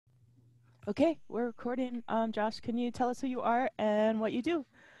Okay, we're recording. Josh, can you tell us who you are and what you do?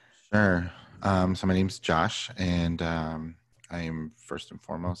 Sure. So my name's Josh, and I am first and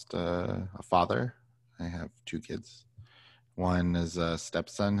foremost a father. I have two kids. One is a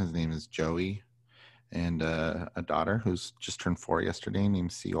stepson. His name is Joey, and a daughter who's just turned 4 yesterday, named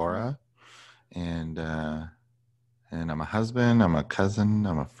Ciora. And and I'm a husband. I'm a cousin.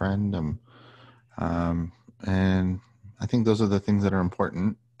 I'm a friend. Um, and I think those are the things that are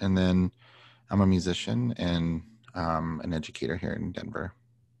important. And then I'm a musician and an educator here in Denver.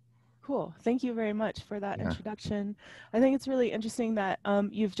 Cool. Thank you very much for that Yeah. introduction. I think it's really interesting that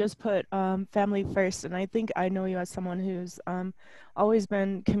you've just put family first, and I think I know you as someone who's always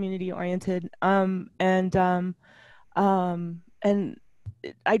been community oriented. And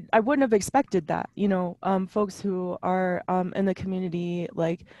I wouldn't have expected that. Folks who are in the community,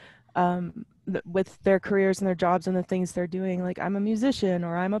 like with their careers and their jobs and the things they're doing, like I'm a musician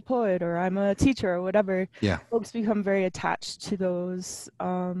or I'm a poet or I'm a teacher or whatever. Yeah. Folks become very attached to those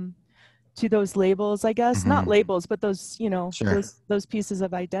labels, I guess. Not Hmm. labels, but those, Sure. those pieces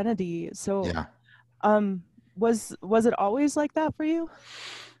of identity. So, Yeah. um, was it always like that for you?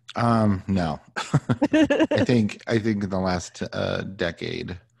 No. I think in the last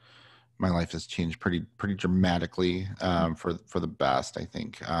decade, my life has changed pretty dramatically for the best. I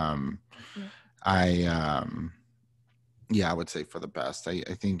think Yeah. I yeah, I would say for the best. I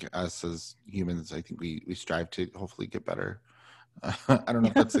think us as humans, I think we strive to hopefully get better. I don't know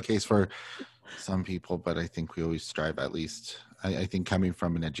if that's the case for some people, but I think we always strive at least. I think coming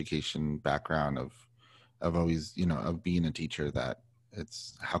from an education background of always, of being a teacher, that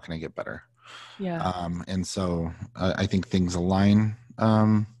it's how can I get better? Yeah. And so I think things align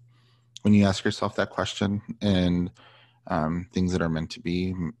when you ask yourself that question, and things that are meant to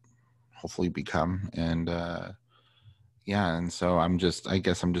be hopefully become. And yeah, and so I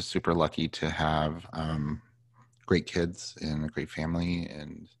guess I'm just super lucky to have great kids and a great family,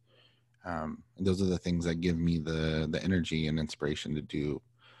 and those are the things that give me the energy and inspiration to do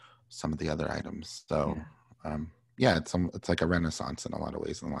some of the other items. So Yeah. yeah, it's like a renaissance in a lot of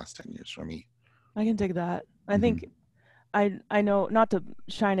ways in the last 10 years for me. I can dig that. I think Hmm. I know, not to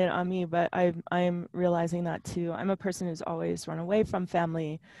shine it on me, but I'm realizing that too. I'm a person who's always run away from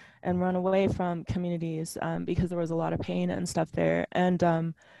family and run away from communities because there was a lot of pain and stuff there. And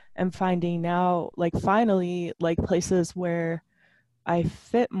I'm finding now, like, finally, like, places where I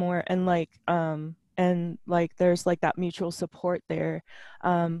fit more, and like there's like that mutual support there,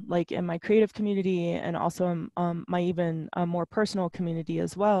 like in my creative community and also in my even more personal community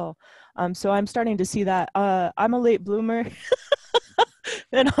as well. So I'm starting to see that I'm a late bloomer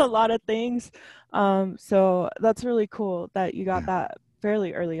in a lot of things. So that's really cool that you got Yeah. that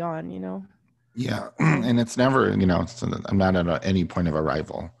fairly early on. Yeah, So and it's never, I'm not at any point of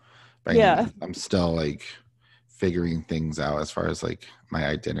arrival by any yeah, means. I'm still like figuring things out as far as like my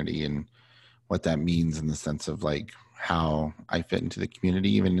identity and what that means in the sense of like how I fit into the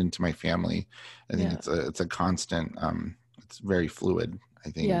community, even into my family. I think yeah, it's a constant. It's very fluid. I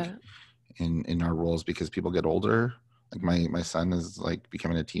think yeah, in our roles because people get older. Like my son is like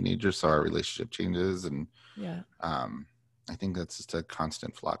becoming a teenager, so our relationship changes, and yeah. um, I think that's just a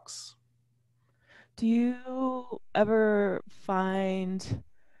constant flux. Do you ever find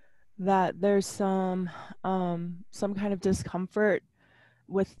that there's some kind of discomfort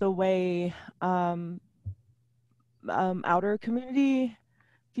with the way um outer community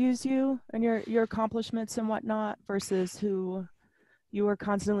views you and your accomplishments and whatnot versus who you are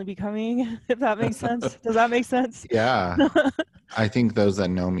constantly becoming, if that makes sense? Does that make sense? Yeah, I think those that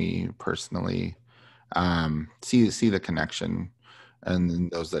know me personally see the connection, and then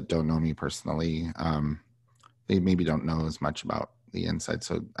those that don't know me personally, they maybe don't know as much about the inside.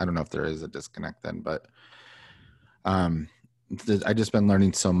 So I don't know if there is a disconnect then, but um, I just been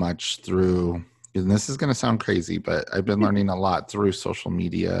learning so much through. And this is going to sound crazy, but I've been learning a lot through social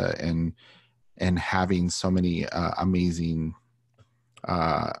media and having so many amazing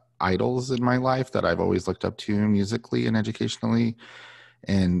uh, idols in my life that I've always looked up to musically and educationally.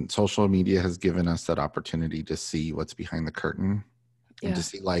 And social media has given us that opportunity to see what's behind the curtain and to Yeah.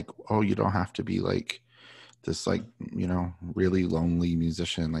 see like, oh, you don't have to be like this, like, really lonely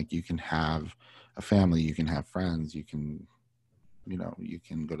musician. Like you can have a family, you can have friends, you can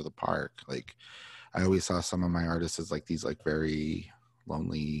go to the park. Like I always saw some of my artists as like these like very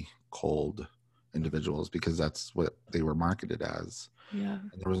lonely, cold individuals because that's what they were marketed as. Yeah.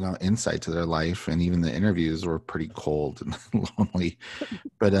 And there was no insight to their life, and even the interviews were pretty cold and lonely.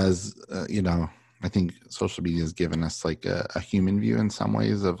 But as I think social media has given us like a human view in some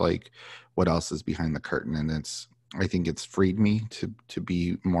ways of like what else is behind the curtain, and I think it's freed me to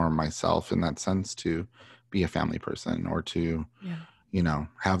be more myself in that sense, to be a family person, or to, Yeah.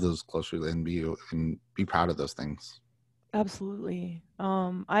 have those closer and be proud of those things. Absolutely.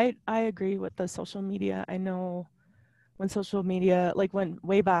 I agree with the social media. I know when social media, like when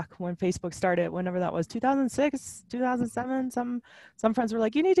way back when Facebook started, whenever that was, 2006, 2007, some friends were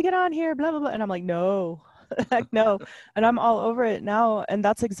like, you need to get on here, blah blah blah, and I'm like, no, heck no, and I'm all over it now, and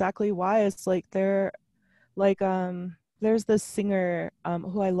that's exactly why. It's like like there's this singer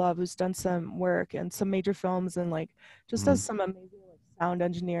who I love, who's done some work and some major films, and like just does some amazing like sound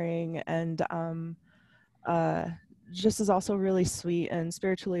engineering, and uh just is also really sweet and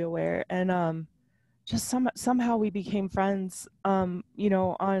spiritually aware, and just somehow we became friends, on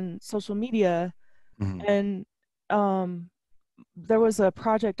social media. Mm-hmm. And um there was a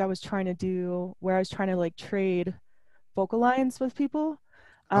project I was trying to do where I was trying to like trade vocal lines with people.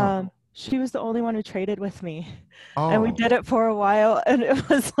 Oh, She was the only one who traded with me. And we oh, did it for a while, and it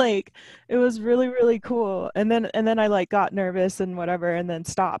was like it was really, really cool. And then I like got nervous and whatever and then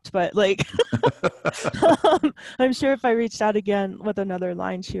stopped. But like I'm sure if I reached out again with another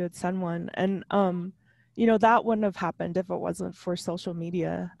line, she would send one. And that wouldn't have happened if it wasn't for social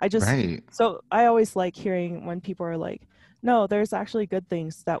media. right. So I always like hearing when people are like, no, there's actually good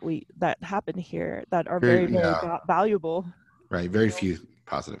things that happen here that are very, Very, very yeah, valuable. right. Very few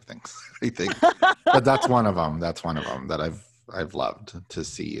positive things, I think, but that's one of them. That's one of them that I've loved to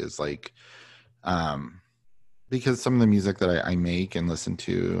see, is like, because some of the music that I make and listen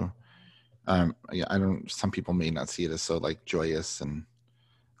to, yeah, I don't. Some people may not see it as so like joyous and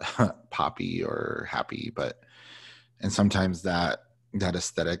poppy or happy, and sometimes that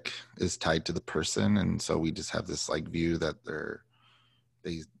aesthetic is tied to the person, and so we just have this like view that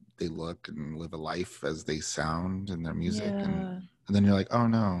they they look and live a life as they sound in their music, Yeah. and then you're like, oh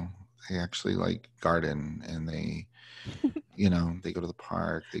no, they actually like garden, and they go to the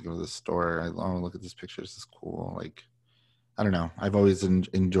park, they go to the store. Oh, look at this picture, this is cool. Like, I don't know, I've always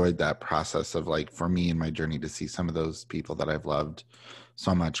enjoyed that process of, like, for me in my journey, to see some of those people that I've loved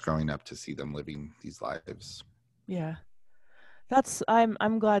so much growing up, to see them living these lives. Yeah.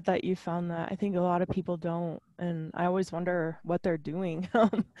 I'm glad that you found that. I think a lot of people don't, and I always wonder what they're doing.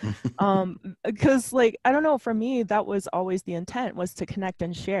 Because like I don't know, for me that was always the intent, was to connect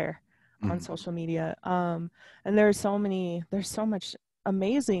and share on Mhm. social media. And there's so much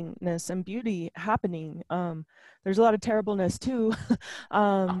amazingness and beauty happening. There's a lot of terribleness too.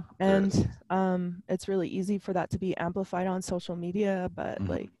 Oh, there is. And it's really easy for that to be amplified on social media, but Mhm.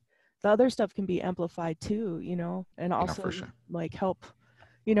 like the other stuff can be amplified too, and Yeah, for also sure. like help,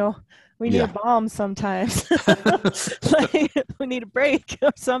 you know, we need a Yeah. bomb sometimes. Like we need a break or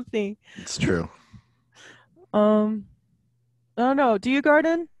something. It's true. Um, I don't know. Do you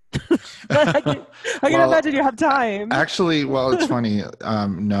garden? I can Well, imagine you have time. actually, well, it's funny.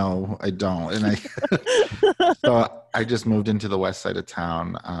 No, I don't. And so I just moved into the west side of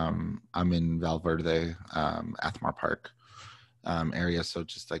town. I'm in Valverde, Athmar Park area. So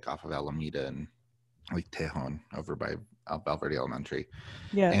just like off of Alameda and like Tejon over by Valverde Elementary.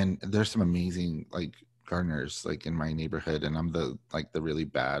 Yeah. And there's some amazing like gardeners like in my neighborhood. And I'm the really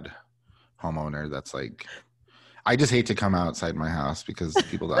bad homeowner that's like, I just hate to come outside my house because I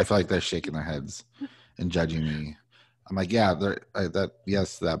feel like they're shaking their heads and judging me. I'm like, yeah, that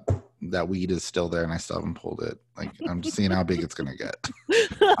weed is still there and I still haven't pulled it. Like, I'm just seeing how big it's gonna get.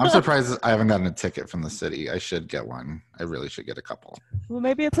 I'm surprised I haven't gotten a ticket from the city. I should get one. I really should get a couple. Well,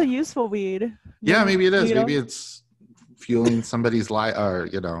 maybe it's a useful weed. Yeah, maybe it is. You Maybe know. it's fueling somebody's life, or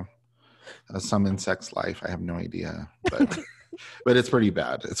some insect's life. I have no idea, but it's pretty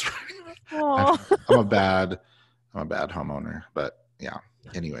bad. I'm, Oh. I'm a bad homeowner, but yeah.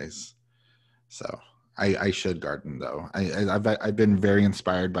 Anyways, so I should garden though. I've been very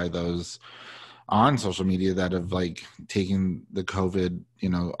inspired by those on social media that have like taken the COVID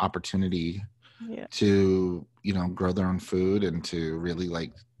opportunity Yeah. to grow their own food and to really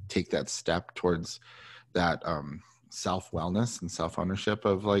like take that step towards that self wellness and self ownership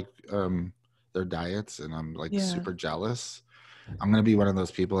of like their diets. And I'm like Yeah. super jealous. I'm gonna be one of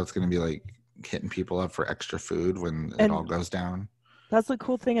those people that's gonna be like hitting people up for extra food when it all And goes down. that's the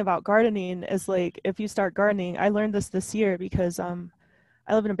cool thing about gardening, is like if you start gardening, I learned this year because I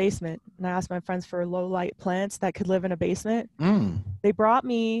live in a basement, and I asked my friends for low light plants that could live in a basement. Mm. They brought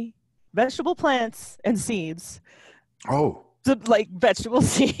me vegetable plants and seeds, Oh, like vegetable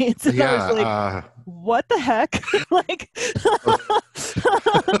seeds. And I was like, yeah. what the heck? Like,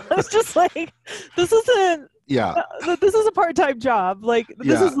 I was just like, this isn't, Yeah. this is a part-time job. Like,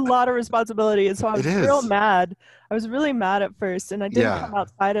 this Yeah, is a lot of responsibility. And so I it was real is. mad. I was really mad at first, and I didn't Yeah. come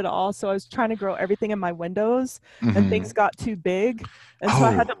outside at all. So I was trying to grow everything in my windows, and things Hmm. got too big. And so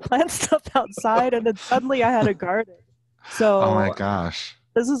I had Oh, to plant stuff outside, and then suddenly I had a garden. oh my So gosh.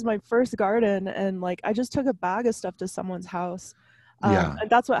 this is my first garden, and like I just took a bag of stuff to someone's house. Yeah. And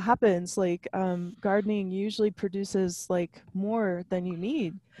that's what happens. Like, gardening usually produces like more than you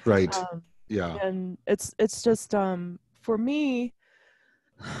need. Right. Um, Yeah. and it's just for me,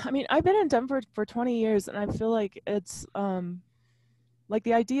 I mean, I've been in Denver for 20 years, and I feel like it's like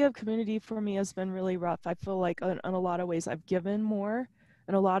the idea of community for me has been really rough. I feel like in a lot of ways I've given more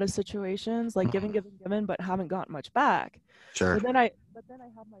in a lot of situations, like Mhm. given, but haven't gotten much back. Sure. But then I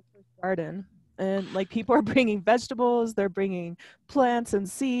had my first garden, and like people are bringing vegetables, they're bringing plants and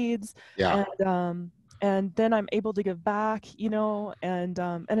seeds, Yeah. and then I'm able to give back,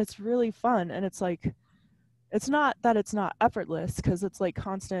 and it's really fun, and it's like it's not that it's not effortless because it's like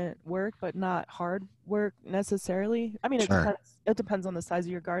constant work, but not hard work necessarily. I mean, it Sure. depends. It depends on the size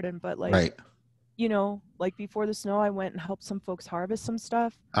of your garden, but like, Right. like before the snow, I went and helped some folks harvest some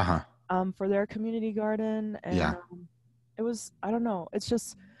stuff, Uh-huh. for their community garden, and Yeah. it was, I don't know, it's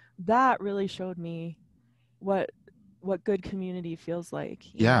just that really showed me what good community feels like.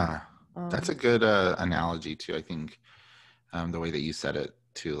 Yeah. That's a Um, good analogy too, I think. The way that you said it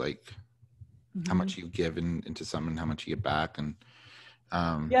to like how mhm. much you give into someone, how much you get back, and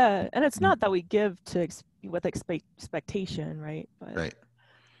um, Yeah, and it's mm, not that we give with expectation, right? But right.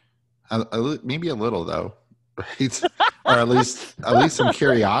 Maybe a little though, right? Or at least some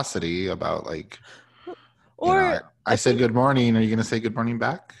curiosity about like, or I I said think good morning. Are you gonna say good morning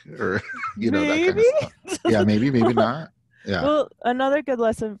back, or that kind maybe. of stuff? Yeah, maybe not. Yeah. Well, another good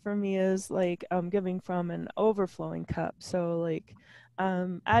lesson for me is like giving from an overflowing cup. So like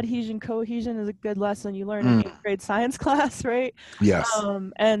adhesion cohesion is a good lesson you learn in Mm, 8th grade science class, right? yes.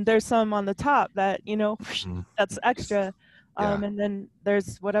 And there's some on the top that Mm, that's just extra. yeah. And then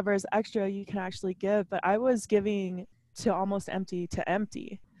there's whatever is extra you can actually give. But I was giving to almost empty to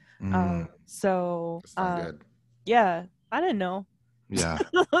empty. Mm, So it's not good. yeah, I didn't know. Yeah.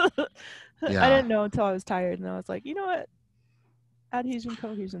 I Yeah. didn't know until I was tired, and I was like, you know what? Adhesion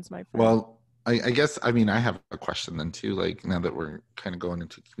cohesion's my friend. Well, I guess I mean I have a question then too. Like now that we're kind of going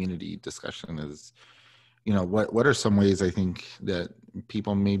into community discussion, is what are some ways I think that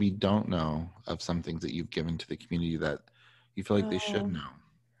people maybe don't know of some things that you've given to the community that you feel like they should Oh, know?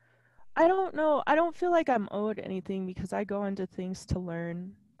 I don't know. I don't feel like I'm owed anything because I go into things to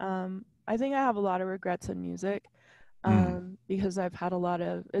learn. I think I have a lot of regrets in music, Mm, because I've had a lot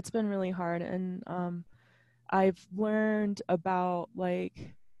of, it's been really hard, and I've learned about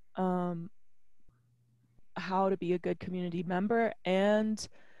like um, how to be a good community member, and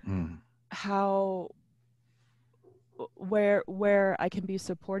mm, how where I can be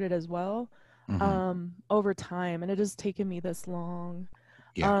supported as well, mm-hmm. over time, and it has taken me this long.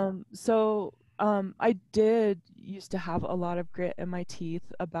 Yeah. I did used to have a lot of grit in my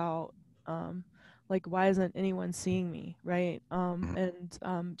teeth about um like why isn't anyone seeing me, right? Mm, And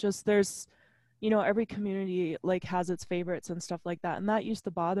just there's every community like has its favorites and stuff like that, and that used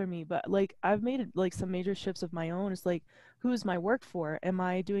to bother me, but like I've made like some major shifts of my own. It's like, who's my work for? Am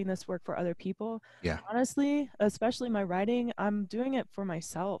I doing this work for other people? yeah. Honestly, especially my writing, I'm doing it for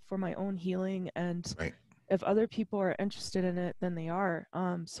myself, for my own healing, and Right. if other people are interested in it, then they are.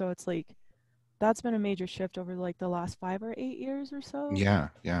 So it's like that's been a major shift over like the last 5 or 8 years or so. Yeah.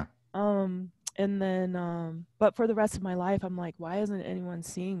 Yeah. And then but for the rest of my life I'm like, why isn't anyone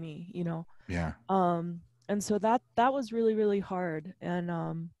seeing me? Yeah. And so that was really, really hard. And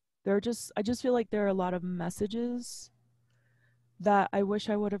I just feel like there are a lot of messages that I wish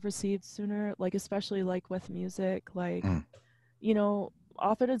I would have received sooner, like especially like with music, like, Mm, you know,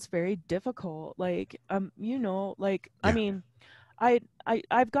 often it's very difficult. Like, like, I yeah. mean,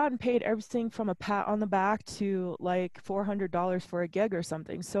 I've gotten paid everything from a pat on the back to like $400 for a gig or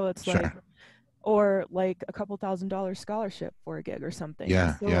something. So it's like, Sure. or like a couple $1,000 scholarship for a gig or something.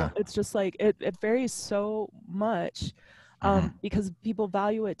 And Yeah. so Yeah. it's just like it varies so much, Hmm. because people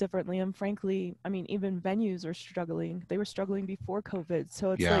value it differently. And frankly, I mean, even venues are struggling. They were struggling before COVID.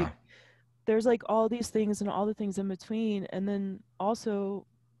 So it's like Yeah. there's like all these things and all the things in between. And then also,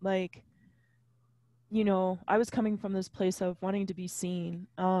 like, I was coming from this place of wanting to be seen.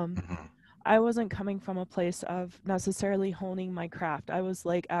 Hmm. I wasn't coming from a place of necessarily honing my craft. I was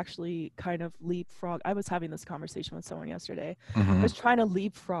like actually kind of leapfrog. I was having this conversation with someone yesterday. I Hmm. was trying to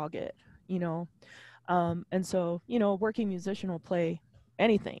leapfrog it, you know. And so, a working musician will play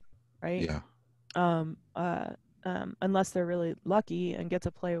anything, right? Yeah. Um, uh, Unless they're really lucky and get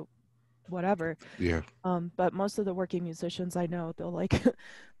to play whatever. Yeah. But most of the working musicians I know, they'll like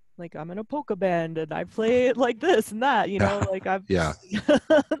like I'm in a polka band and I play it like this and that, you Yeah. know, like I've Yeah.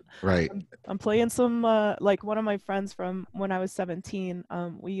 Right. I'm playing some like one of my friends from when I was 17,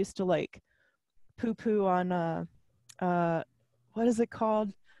 we used to like poo poo on uh what is it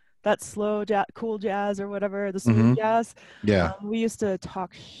called? That slow jazz, cool jazz or whatever, the smooth Mm-hmm. jazz. Yeah. We used to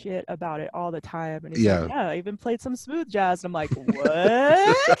talk shit about it all the time. And he's like, Yeah. yeah, I even played some smooth jazz. And I'm like,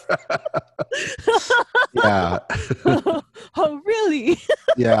 what? Yeah. Oh, really?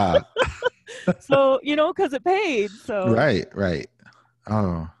 Yeah. So, you know, because it paid. So, Right. Right.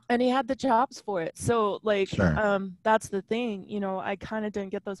 Oh, and he had the chops for it. So, like, sure. that's the thing. You know, I kind of didn't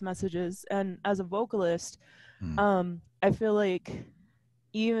get those messages. And as a vocalist, Mm. I feel like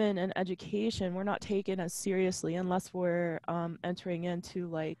even in education, we're not taken as seriously unless we're entering into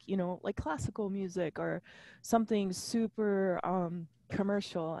like, you know, like classical music or something super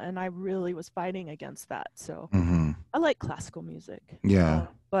commercial. And I really was fighting against that. So Mm-hmm. I like classical music, Yeah.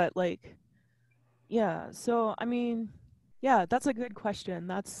 but like, yeah. So I mean, yeah, that's a good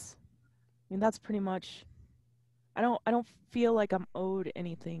question. I mean, that's pretty much. I don't feel like I'm owed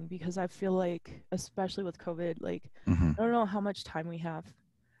anything because I feel like, especially with COVID, like Mm-hmm. I don't know how much time we have.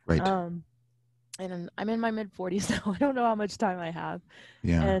 Right. Um, and I'm in my mid 40s now. I don't know how much time I have,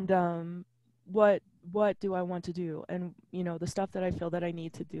 Yeah. and what do I want to do, and you know the stuff that I feel that I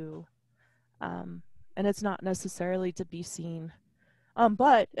need to do, um, and it's not necessarily to be seen.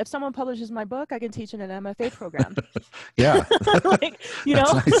 But if someone publishes my book, I can teach in an MFA program. Yeah. Like, you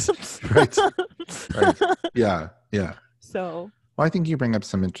That's know. nice. Right. Right. Yeah. Yeah. So Well, I think you bring up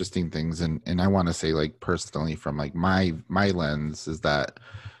some interesting things, and I want to say, like, personally, from like my lens, is that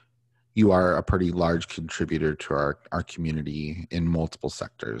you are a pretty large contributor to our community in multiple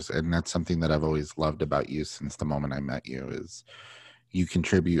sectors, and that's something that I've always loved about you since the moment I met you. Is you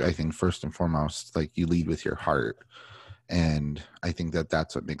contribute, I think, first and foremost, like you lead with your heart, and I think that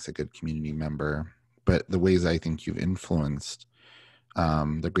that's what makes a good community member. But the ways I think you've influenced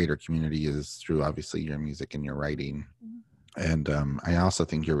the greater community is through obviously your music and your writing. And I also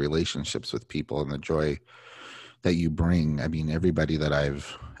think your relationships with people and the joy that you bring. I mean, everybody that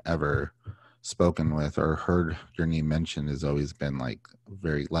I've ever spoken with or heard your name mentioned has always been like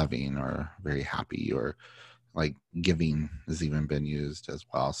very loving or very happy, or like giving has even been used as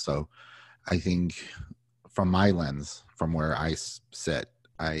well. So I think from my lens, from where I sit,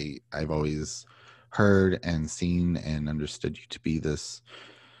 I've always heard and seen and understood you to be this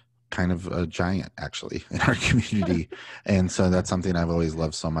kind of a giant actually in our community. And so that's something I've always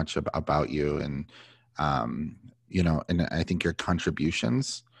loved so much about you. And um you know, and I think your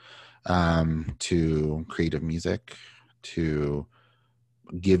contributions to creative music, to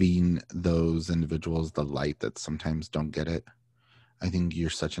giving those individuals the light that sometimes don't get it. I think you're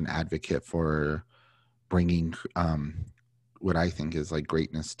such an advocate for bringing what I think is like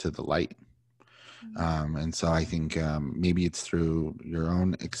greatness to the light. And so I think maybe it's through your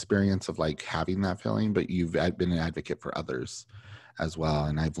own experience of like having that feeling, but you've been an advocate for others as well.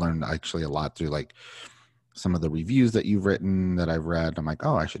 And I've learned actually a lot through like some of the reviews that you've written that I've read. I'm like,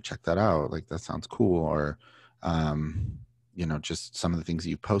 oh, I should check that out. Like, that sounds cool. Or, you know, just some of the things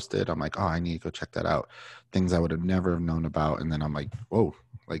you've posted. I'm like, oh, I need to go check that out. Things I would have never have known about. And then I'm like, whoa,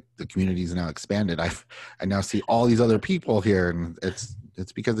 like the community is now expanded. I now see all these other people here, and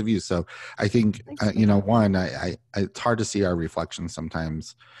it's because of you. So I think, thanks for you know, that. one, it's hard to see our reflection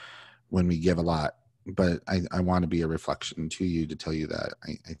sometimes when we give a lot, but I want to be a reflection to you to tell you that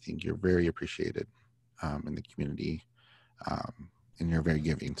I think you're very appreciated in the community, and you're very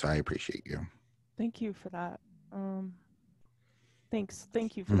giving. So I appreciate you. Thank you for that. Um, thank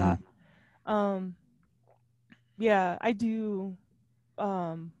you for Mm-hmm. that. Um, yeah, I do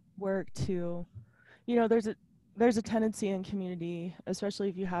work to, you know, there's a tendency in community, especially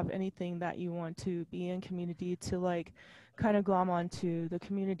if you have anything that you want to be in community, to like kind of glom onto the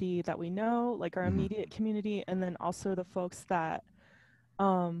community that we know, like our Mm-hmm. immediate community, and then also the folks that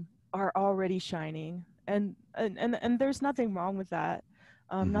are already shining. And there's nothing wrong with that.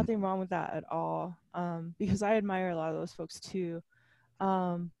 Mm-hmm. Nothing wrong with that at all. Because I admire a lot of those folks too.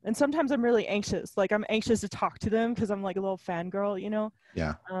 And sometimes I'm really anxious. Like I'm anxious to talk to them because I'm like a little fangirl, you know?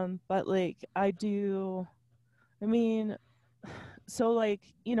 Yeah. But like I mean, so like,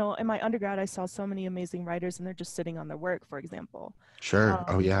 you know, in my undergrad, I saw so many amazing writers and they're just sitting on their work, for example. Sure.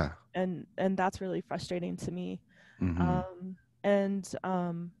 Oh Um, yeah. and that's really frustrating to me. Mm-hmm. And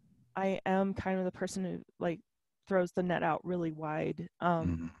I am kind of the person who like throws the net out really wide.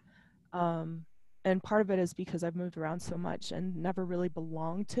 Mm-hmm. Um, and part of it is because I've moved around so much and never really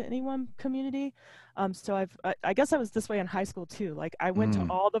belonged to any one community. So I guess I was this way in high school too. Like I went to Mm,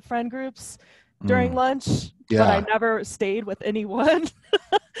 all the friend groups during mm. lunch, but I Yeah. never stayed with anyone.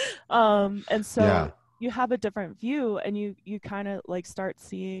 And so Yeah. you have a different view, and you kind of like start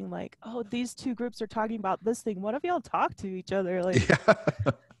seeing like, oh, these two groups are talking about this thing. What if y'all talk to each other? Like, Yeah.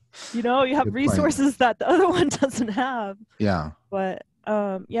 you have Good point. resources that the other one doesn't have. Yeah. But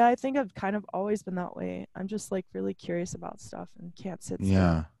yeah, I think I've kind of always been that way. I'm just like really curious about stuff and can't sit still.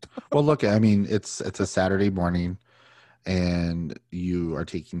 Yeah. Well, look, I mean, it's a Saturday morning and you are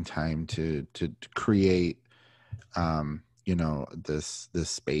taking time to create this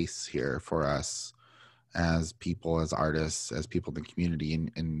space here for us as people, as artists, as people in the community,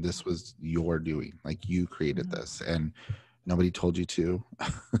 and this was your doing. Like you created Mhm. this and nobody told you to.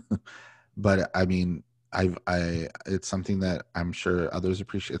 But I mean, I it's something that I'm sure others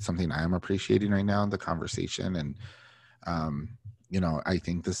appreciate. It's something I'm appreciating right now in the conversation. And I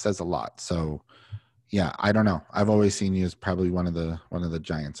think this says a lot. So yeah, I don't know. I've always seen you as probably one of the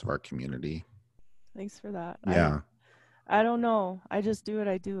giants of our community. Thanks for that. Yeah. I don't know. I just do what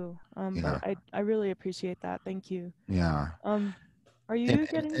I do. But Yeah. I really appreciate that. Thank you. Yeah. Um, are And, you and,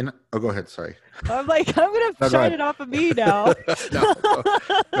 getting? and oh, go ahead. Sorry. I'm like, I'm gonna No, go shine ahead. it off of me now. No, go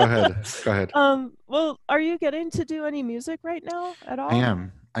ahead. Go ahead. Well, are you getting to do any music right now at I all?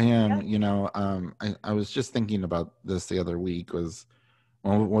 am. I am. Yeah. I was just thinking about this the other week.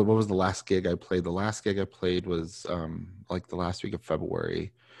 What was the last gig I played? The last gig I played was like the last week of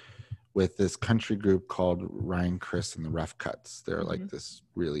February with this country group called Ryan, Chris, and the Rough Cuts. They're like Hmm. this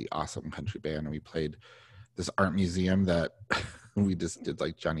really awesome country band, and we played this art museum that we just did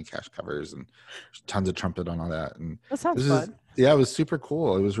like Johnny Cash covers and tons of trumpet on all that. And That sounds this is fun. yeah, it was super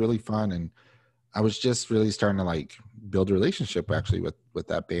cool. It was really fun, and I was just really starting to like build a relationship actually with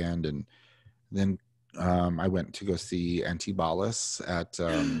that band. And then I went to go see Antibalas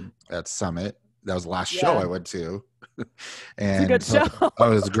at Summit. That was the last show Yeah, I went to. it's a good And so show. it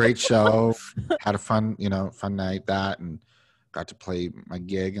was a great show. Had a fun night that, and got to play my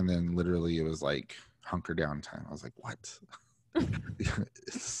gig. And then literally it was like hunker down time. I was like, what?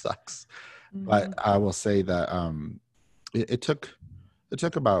 It sucks. But Hmm. I will say that it took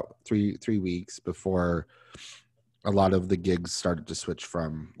about three weeks before a lot of the gigs started to switch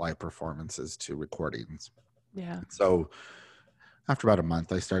from live performances to recordings. Yeah. So after about a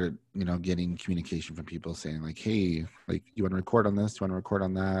month, I started, getting communication from people saying like, hey, like, you want to record on this? Do you want to record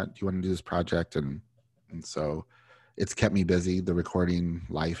on that? Do you want to do this project? And so it's kept me busy. The recording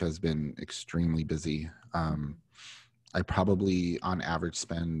life has been extremely busy. Mhm. I probably on average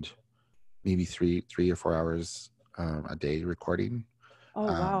spend maybe 3 or 4 hours a day recording, Oh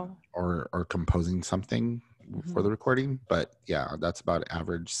wow. or composing something for Hmm. the recording. But yeah, that's about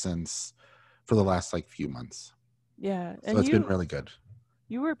average for the last like few months. Yeah, So and it's been really good.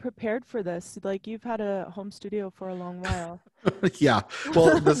 you were prepared for this. Like you've had a home studio for a long while. Yeah.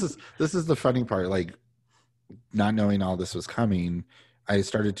 Well, this is the funny part. Like not knowing all this was coming, I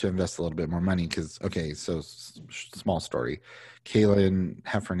started to invest a little bit more money because okay, so small story. Kaylin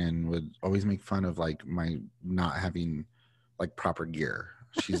Heffernan would always make fun of like my not having like proper gear.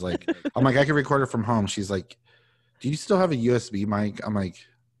 She's like, I'm like, I can record it from home. She's like, do you still have a USB mic? I'm like,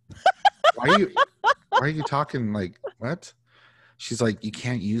 why are you talking like what? She's like, you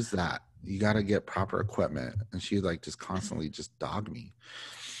can't use that. You got to get proper equipment. And she like just constantly just dogged me.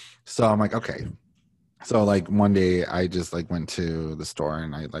 So I'm like, okay. So like one day I just like went to the store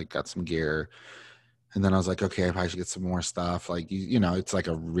and I like got some gear. And then I was like, okay, I probably should get some more stuff. Like, it's like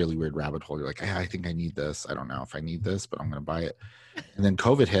a really weird rabbit hole. You're like, hey, I think I need this. I don't know if I need this, but I'm going to buy it. And then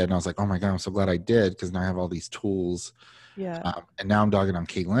COVID hit and I was like, oh my God, I'm so glad I did. Cause now I have all these tools. Yeah. And now I'm dogging on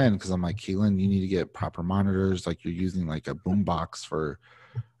Caitlin because I'm like, Caitlin, you need to get proper monitors. Like you're using like a boom box for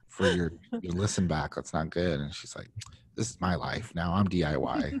your listen back. That's not good. And she's like, this is my life now. I'm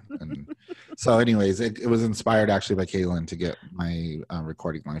DIY. And so anyways, it was inspired actually by Caitlin to get my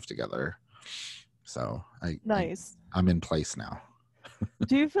recording life together. So Nice. I'm in place now.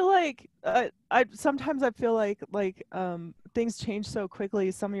 Do you feel like I sometimes I feel like things change so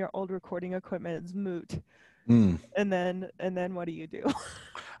quickly, some of your old recording equipment is moot. Mm, And then what do you do?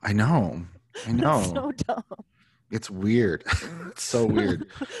 I know. I It's know. so dumb. It's weird. It's so weird.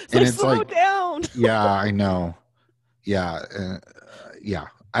 It's And like it's slow like, down. yeah, I know. Yeah. Yeah.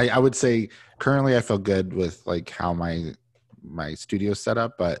 I would say currently I feel good with like how my studio set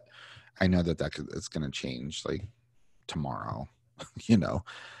up, but I know it's going to change like tomorrow. you know,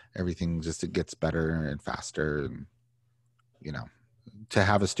 Everything just, it gets better and faster, and you know, to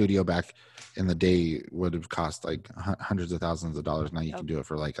have a studio back in the day would have cost like hundreds of thousands of dollars. Now you can do it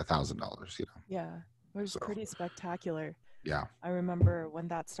for like $1,000, you know? Yeah, it was So, pretty spectacular. yeah. I remember when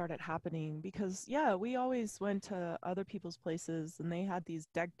that started happening because, yeah, we always went to other people's places and they had these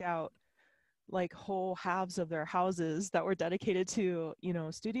decked out like whole halves of their houses that were dedicated to, you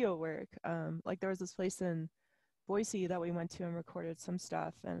know, studio work. Like there was this place in Boise that we went to and recorded some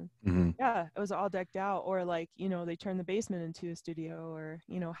stuff, and Mm-hmm. yeah, it was all decked out, or like, you know, they turned the basement into a studio, or,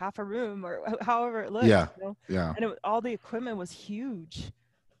 you know, half a room, or however it looked, Yeah. you know? Yeah. And all the equipment was huge,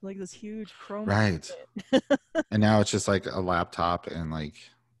 like this huge chrome Right. equipment. And now it's just like a laptop and like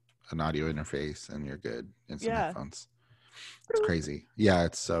an audio interface and you're good, and some Yeah. headphones. It's crazy. Yeah,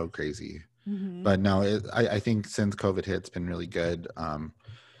 it's so crazy. Mm-hmm. But no, I think since COVID hit, it's been really good.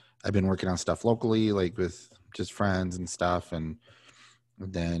 I've been working on stuff locally, like with just friends and stuff. And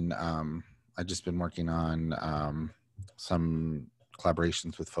then I've just been working on some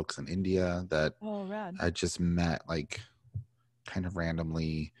collaborations with folks in India that Oh, rad. I just met like kind of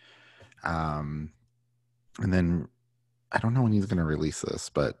randomly. And then I don't know when he's going to release this,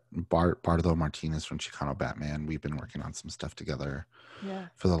 but Bardo Martinez from Chicano Batman, we've been working on some stuff together Yeah.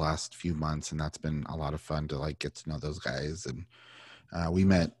 for the last few months, and that's been a lot of fun to like get to know those guys. And I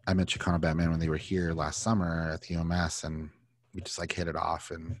met Chicano Batman when they were here last summer at the UMS, and we just like hit it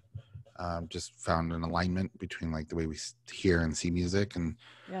off and just found an alignment between like the way we hear and see music. And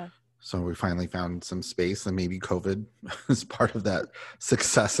Yeah. so we finally found some space, and maybe COVID is part of that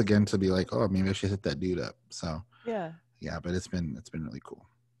success again, to be like, oh, maybe I should hit that dude up. So yeah, but it's been really cool.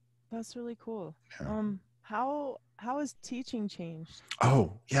 That's really cool. Yeah. How has teaching changed?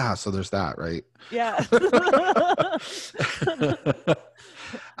 Oh yeah, so there's that, right? Yeah.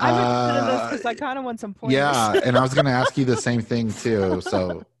 I'm interested in this because I kind of want some pointers. Yeah, and I was going to ask you the same thing too.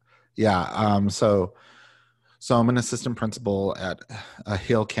 So yeah, so I'm an assistant principal at a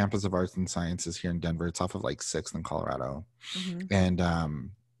Hill Campus of Arts and Sciences here in Denver. It's off of like 6th in Colorado. Mm-hmm.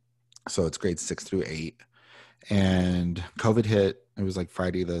 And so it's grades 6 through 8. And COVID hit. It was like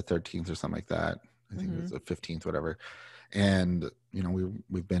Friday the 13th or something like that. I think it was the 15th, whatever. And you know,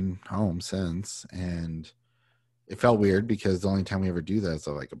 we've been home since, and it felt weird because the only time we ever do that is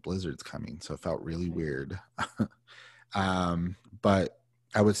like a blizzard's coming, so it felt really weird. But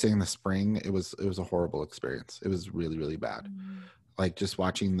I would say in the spring it was a horrible experience. It was really, really bad. Like just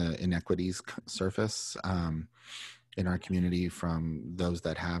watching the inequities surface in our community from those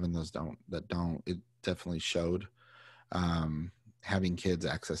that have and those that don't. It definitely showed. Having kids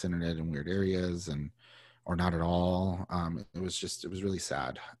access internet in weird areas or not at all. It was really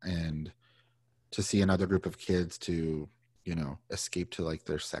sad. And to see another group of kids to, you know, escape to like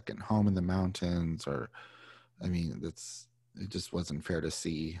their second home in the mountains, or, I mean, it just wasn't fair to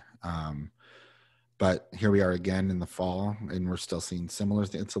see. But here we are again in the fall, and we're still seeing similar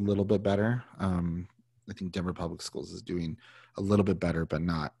things. It's a little bit better. I think Denver Public Schools is doing a little bit better, but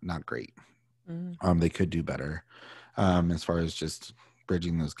not great. They could do better as far as just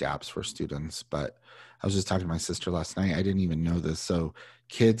bridging those gaps for students. But I was just talking to my sister last night. I didn't even know this. So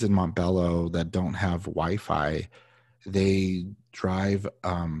kids in Montbello that don't have Wi-Fi, they drive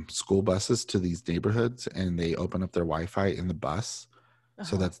school buses to these neighborhoods, and they open up their Wi-Fi in the bus,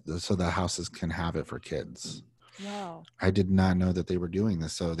 so the houses can have it for kids. Wow. I did not know that they were doing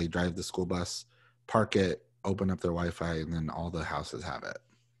this. So they drive the school bus, park it, open up their Wi-Fi, and then all the houses have it.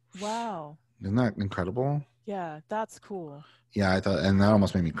 Wow. Isn't that incredible? Yeah, that's cool. Yeah, I thought, and that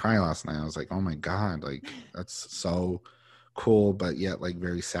almost made me cry last night. I was like, oh my God, like that's so cool, but yet like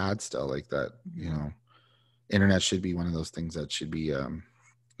very sad still. Like that, you know, internet should be one of those things that should be,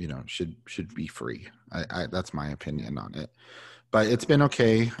 you know, should be free. I that's my opinion on it. But it's been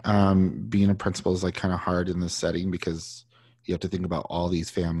okay. Being a principal is like kind of hard in this setting because you have to think about all these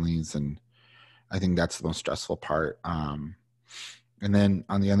families, and I think that's the most stressful part. And then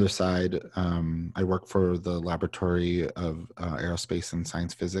on the other side, I work for the Laboratory of Aerospace and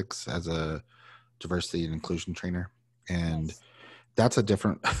Science Physics as a diversity and inclusion trainer. And that's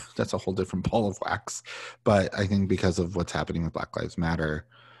a whole different ball of wax. But I think because of what's happening with Black Lives Matter,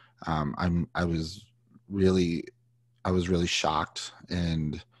 I was really shocked,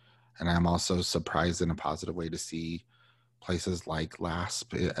 and I'm also surprised in a positive way to see places like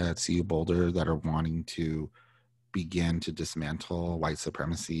LASP at CU Boulder that are wanting to begin to dismantle white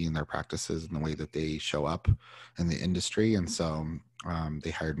supremacy in their practices and the way that they show up in the industry. And so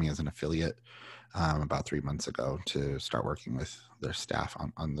they hired me as an affiliate about 3 months ago to start working with their staff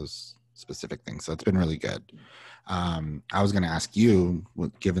on those specific things. So it's been really good. I was going to ask you,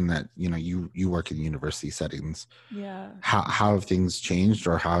 given that, you know, you work in university settings, how have things changed,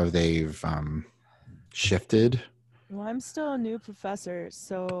 or how have they've shifted Well, I'm still a new professor,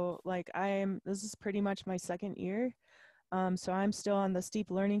 so like this is pretty much my second year. So I'm still on the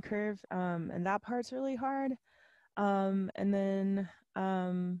steep learning curve, and that part's really hard. And then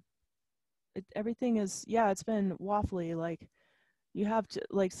everything is, yeah, it's been waffly. Like you have to,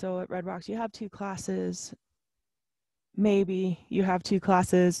 like, so at Red Rocks, you have two classes. Maybe you have two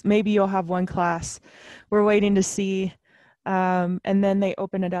classes. Maybe you'll have one class. We're waiting to see. And then they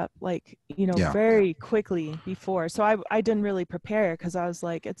open it up, like, Yeah. very quickly before. So I didn't really prepare because I was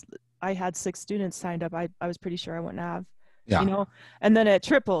like, I had 6 students signed up. I was pretty sure I wouldn't have, Yeah. and then it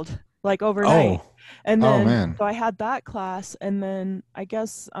tripled like overnight. Oh. And Oh then, man. so I had that class. And then I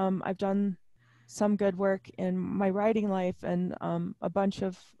guess I've done some good work in my writing life, and a bunch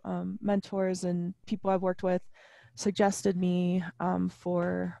of mentors and people I've worked with suggested me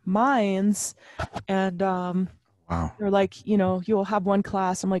for mines. And Wow. they're like, you'll have one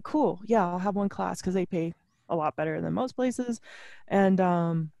class. I'm like, cool, yeah, I'll have one class because they pay a lot better than most places. And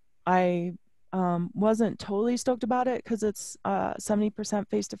I wasn't totally stoked about it because it's 70%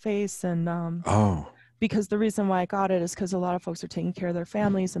 face to face. And Oh. because the reason why I got it is because a lot of folks are taking care of their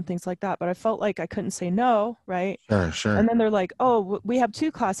families and things like that. But I felt like I couldn't say no, right? Sure. And Sure. then they're like, "Oh, we have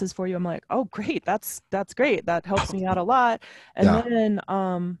two classes for you." I'm like, "Oh, great. That's great. That helps me out a lot." And Yeah.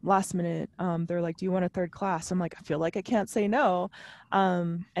 then last minute, they're like, "Do you want a third class?" I'm like, "I feel like I can't say no."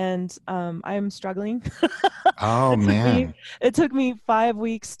 And I'm struggling. Oh It took me man. it took me 5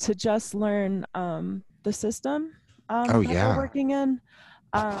 weeks to just learn the system Oh that we're yeah. working in.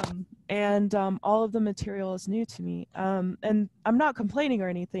 And all of the material is new to me. And I'm not complaining or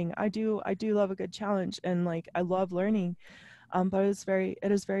anything. I do love a good challenge, and like I love learning. But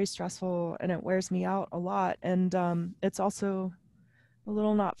it is very stressful, and it wears me out a lot. And it's also a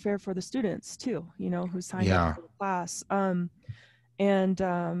little not fair for the students too, who signed up Yeah. for the class. And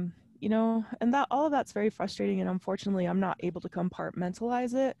and that all of that's very frustrating, and unfortunately I'm not able to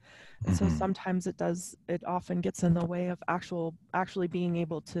compartmentalize it. And so Hmm. sometimes it often gets in the way of actually being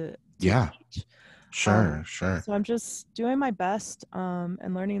able to Yeah. teach. Sure. Sure. So I'm just doing my best,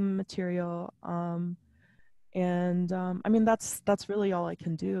 and learning the material. And I mean, that's really all I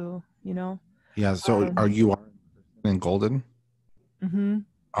can do, Yeah. So are um you in Golden? hmm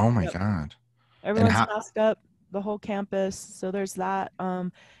Oh my yep. God. And Everyone's how? masked up, the whole campus. So there's that.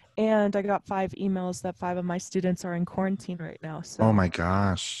 And I got 5 emails that 5 of my students are in quarantine right now. Oh So my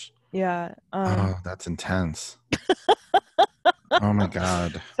gosh. yeah. Oh, that's intense. Oh my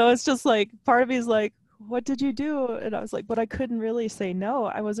God. So it's just like part of me is like, what did you do? And I was like, but I couldn't really say no.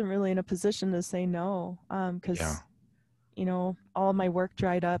 I wasn't really in a position to say no. Yeah. Because all of my work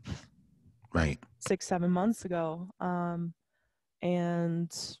dried up Right. 6, 7 months ago. And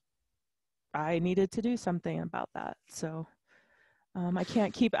I needed to do something about that. So I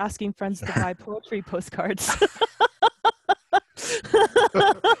can't keep asking friends to buy poetry postcards.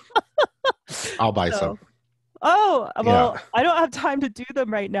 I'll buy some. So, oh, Yeah. well, I don't have time to do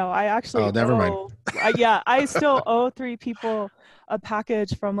them right now. I Oh, actually never mind. owe, yeah, I still owe 3 people a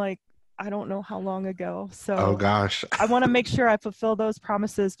package from like, I don't know how long ago. Oh So gosh. I want to make sure I fulfill those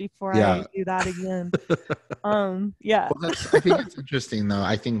promises before I Yeah. do that again. Yeah. Well, I think it's interesting though.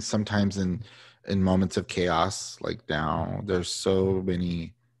 I think sometimes in moments of chaos like now, there's so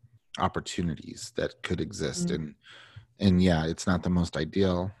many opportunities that could exist, Mhm. and yeah, it's not the most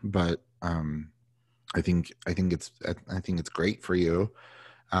ideal, but I think it's great for you.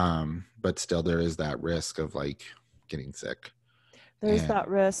 But still there is that risk of like getting sick. There's And that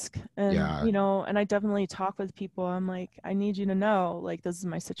risk. And, yeah. and I definitely talk with people. I'm like, I need you to know, like, this is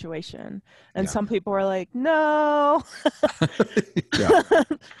my situation. And Yeah. some people are like, no. Yeah.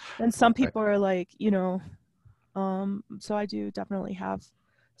 And some Right. people are like, so I do definitely have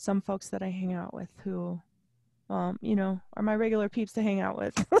some folks that I hang out with who, are my regular peeps to hang out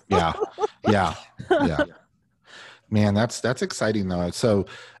with. Yeah. Yeah. Yeah. Man, that's exciting though. So,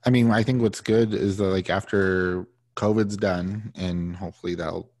 I mean, I think what's good is that like after COVID's done, and hopefully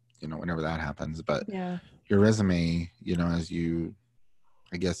that'll, whenever that happens, but Yeah. your resume, as you,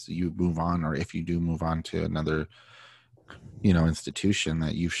 I guess you move on, or if you do move on to another, institution,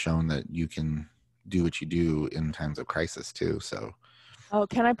 that you've shown that you can do what you do in times of crisis too. So Oh,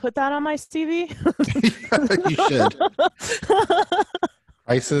 can I put that on my CV? you should.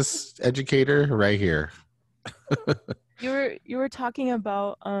 Crisis educator right here. You were talking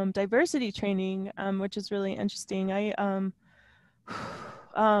about diversity training, which is really interesting. I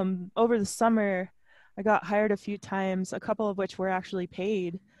over the summer I got hired a few times, a couple of which were actually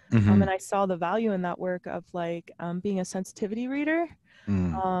paid. Hmm. And I saw the value in that work of like being a sensitivity reader,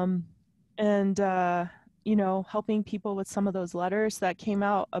 Mm. um, and helping people with some of those letters that came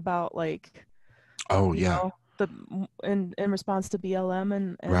out about like Oh yeah. in response to BLM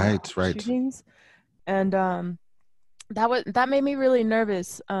and Right. shootings. And that made me really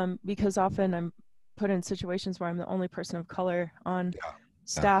nervous, because often I'm put in situations where I'm the only person of color on Yeah.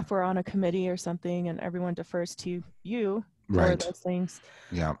 staff or on a committee or something, and everyone defers to you for Right. those things.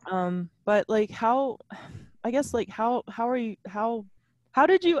 Yeah. But like how how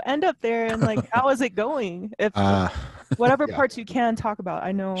did you end up there, and like how is it going? If Uh, whatever yeah. parts you can talk about.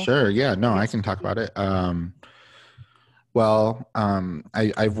 I know Sure. Yeah. No, I it's can talk tricky. about it. Well,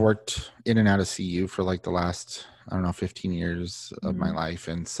 I've worked in and out of CU for like the last, I don't know, 15 years of my Mhm. life.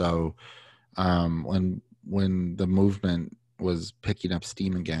 And so when the movement was picking up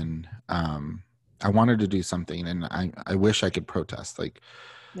steam again, I wanted to do something, and I wish I could protest. Like,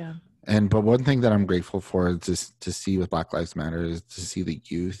 Yeah. but one thing that I'm grateful for is just to see with Black Lives Matter is to see the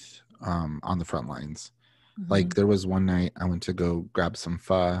youth on the front lines. Like Mhm. there was one night I went to go grab some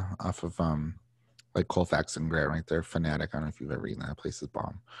pho off of like Colfax and Grant right there, Fanatic. I don't know if you've ever eaten that place is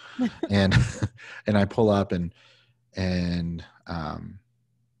bomb. And and I pull up and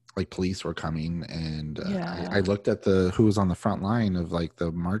like police were coming, and I Yeah. looked at who was on the front line of like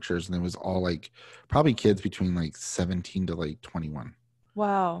the marchers, and it was all like probably kids between like 17 to like 21.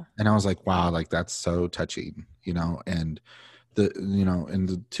 Wow. And I was like, wow, like that's so touching, and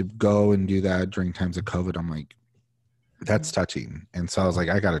to go and do that during times of COVID, I'm like, that's Mhm. touching. And so I was like,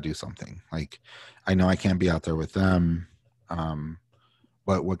 I got to do something. Like, I know I can't be out there with them.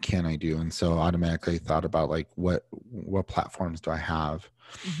 What can I do? And so automatically thought about like, what platforms do I have?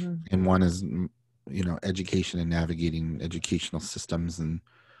 Mhm. And one is, education and navigating educational systems. And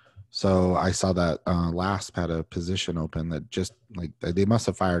so I saw that LASP had a position open that just like, they must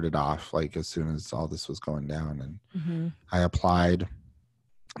have fired it off like as soon as all this was going down. And Mhm. I applied.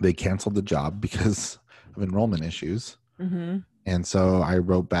 They canceled the job because of enrollment issues. Mhm. And so I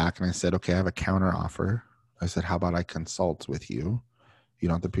wrote back and I said, okay, I have a counter offer. I said, how about I consult with you? You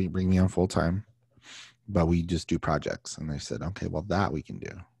don't have to bring me on full time, but we just do projects. And they said, okay, well, that we can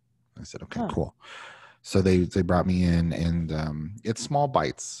do. I said, okay, Huh. cool. So they brought me in, and it's small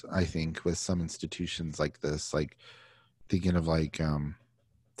bites, I think, with some institutions like this, like thinking of like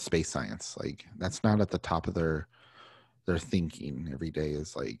space science. Like that's not at the top of their thinking every day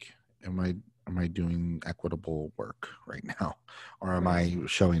is like, am I doing equitable work right now, or am Right. I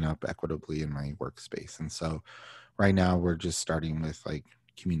showing up equitably in my workspace? And so right now we're just starting with like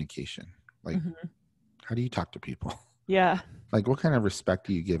communication. Like, Mhm. how do you talk to people? Yeah. Like, what kind of respect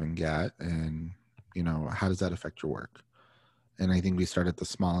do you give and get? And how does that affect your work? And I think we start at the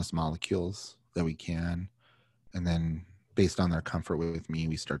smallest molecules that we can, and then based on their comfort with me,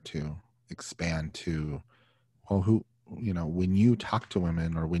 we start to expand to, well, when you talk to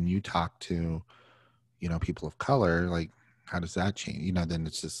women, or when you talk to people of color, like how does that change? Then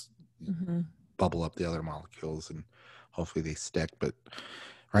it's just Mhm. bubble up the other molecules, and hopefully they stick. But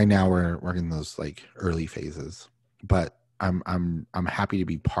right now we're in those like early phases, but I'm happy to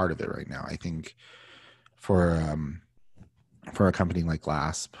be part of it right now. I think for a company like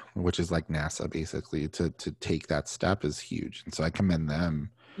LASP, which is like NASA basically, to take that step is huge. And so I commend them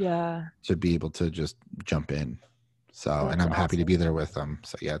Yeah. to be able to just jump in. So, and That's I'm happy to be awesome. there with them.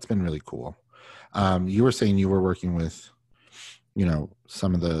 So yeah, it's been really cool. You were saying you were working with,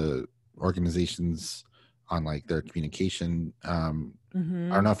 some of the organizations on like their communication. I don't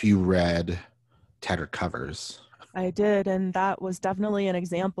Mhm. know if you read Tattered Covers. I did, and that was definitely an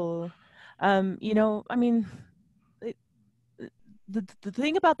example. I mean, it, the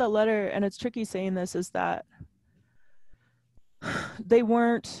thing about that letter, and it's tricky saying this, is that they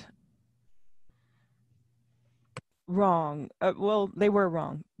weren't wrong. Well, they were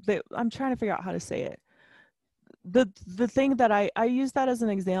wrong. I'm trying to figure out how to say it. The thing that I use that as an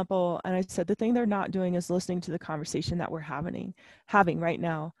example, and I said the thing they're not doing is listening to the conversation that we're having right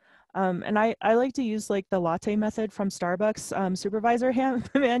now. And I like to use like the latte method from Starbucks supervisor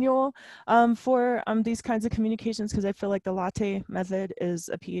manual for these kinds of communications, because I feel like the latte method is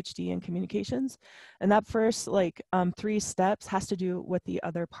a PhD in communications, and that first like 3 steps has to do with the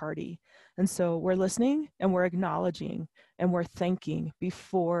other party. And so we're listening, and we're acknowledging, and we're thanking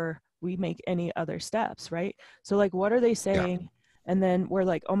before we make any other steps, right? So like, what are they Yeah. saying? And then we're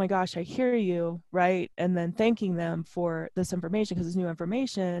like, oh my gosh, I hear you, right? And then thanking them for this information because it's new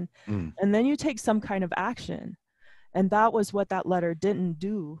information. Mm, And then you take some kind of action. And that was what that letter didn't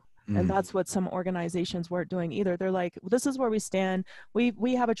do. And mm, that's what some organizations weren't doing either. They're like, this is where we stand.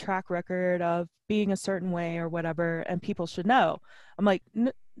 We have a track record of being a certain way or whatever, and people should know. I'm like,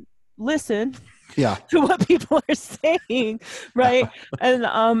 listen Yeah. to what people are saying, right?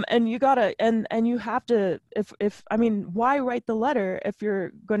 And you gotta, and you have to, if I mean, why write the letter if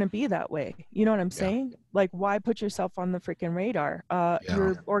you're going to be that way? You know what I'm saying? Like, why put yourself on the freaking radar?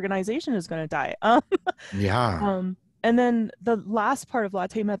 Your organization is going to die. And then the last part of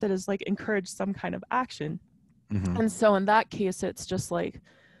latte method is like encourage some kind of action. And so in that case, it's just like,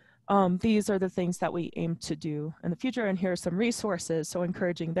 these are the things that we aim to do in the future, and here are some resources, so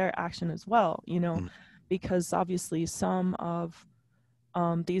encouraging their action as well, you know, because obviously some of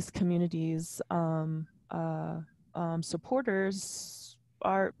these communities supporters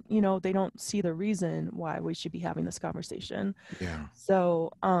are, you know, they don't see the reason why we should be having this conversation.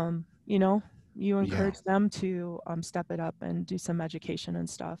 So you know, you encourage them to step it up and do some education and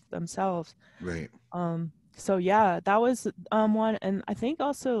stuff themselves. So yeah, that was one. And I think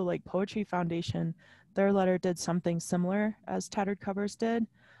also like Poetry Foundation, their letter did something similar as Tattered Covers did.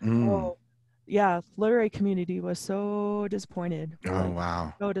 Oh yeah, literary community was so disappointed.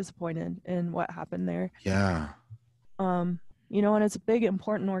 So disappointed in what happened there. You know, and it's a big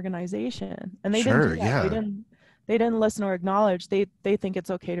important organization, and they didn't do that. They didn't listen or acknowledge. They think it's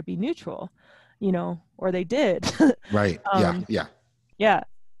okay to be neutral, you know, or they did. Yeah.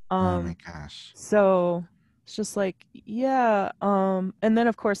 Oh my gosh. So it's just like, yeah. And then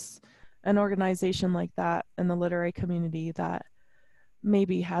of course, an organization like that in the literary community that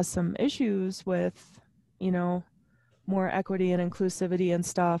maybe has some issues with, you know, more equity and inclusivity and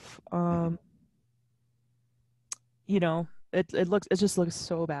stuff. You know, it just looks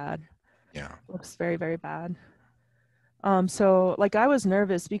so bad. It looks very, very bad. So like I was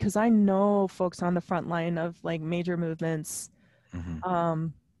nervous because I know folks on the front line of like major movements.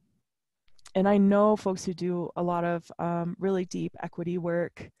 And I know folks who do a lot of really deep equity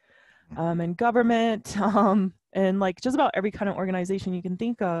work in government and like just about every kind of organization you can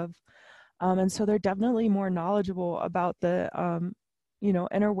think of. And so they're definitely more knowledgeable about the, you know,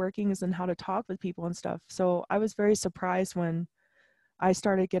 inner workings and how to talk with people and stuff. So I was very surprised when I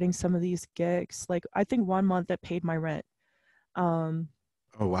started getting some of these gigs. Like I think 1 month that paid my rent. Oh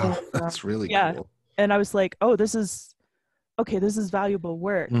wow, and, that's really cool. And I was like, oh, this is valuable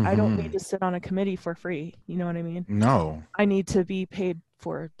work. I don't need to sit on a committee for free. You know what I mean? No. I need to be paid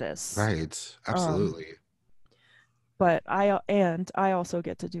for this. Right. Absolutely. But I also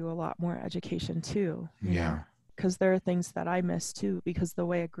get to do a lot more education too. Yeah. Because there are things that I miss too because the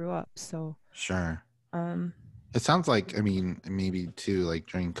way I grew up. So sure. It sounds like, I mean, maybe too, like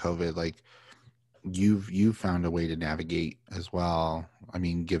during COVID, like you've found a way to navigate as well. I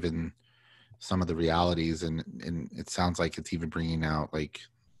mean, given some of the realities, and it sounds like it's even bringing out like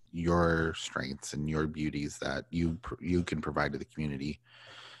your strengths and your beauties that you can provide to the community,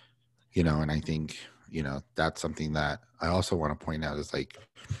 you know. And I think, you know, that's something that I also want to point out is like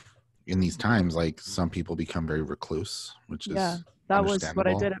in these times, like some people become very recluse, which is that was what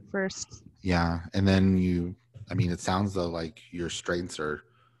I did at first. And then I mean, it sounds though like your strengths are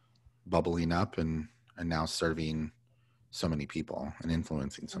bubbling up and now serving so many people and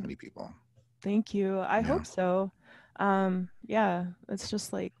influencing so many people. Thank you. I hope so. It's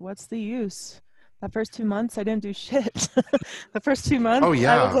just like, what's the use? That first 2 months, I didn't do shit. The first 2 months,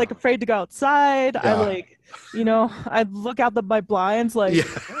 I was like afraid to go outside. I like, you know, I'd look out my blinds like,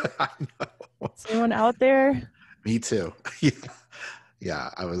 I know. Is anyone out there? Me too.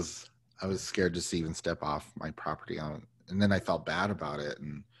 I was scared to even step off my property and then I felt bad about it.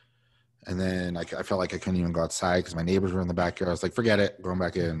 And then I felt like I couldn't even go outside because my neighbors were in the backyard. I was like, forget it, going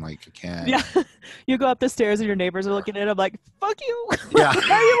back in. Like, I can't. Yeah. You go up the stairs and your neighbors are looking at it. I'm like, fuck you. Yeah.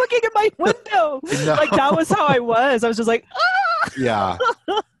 Why are you looking at my window? No. Like, that was how I was. I was just like, ah! Yeah.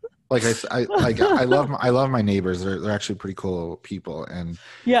 Like I love my neighbors. They're actually pretty cool people. And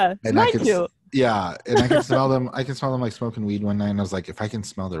mine too. Yeah. And I can smell them. I can smell them like smoking weed one night. And I was like, if I can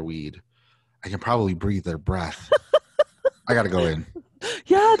smell their weed, I can probably breathe their breath. I got to go in.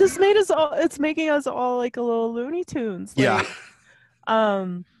 Yeah, it's making us all like a little Looney Tunes. Like,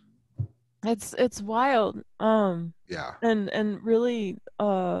 it's wild. And really,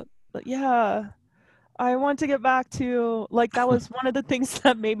 I want to get back to like, that was one of the things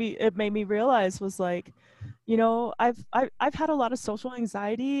that made me realize was like, you know, I've had a lot of social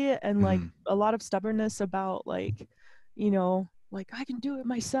anxiety and like a lot of stubbornness about like, you know, like I can do it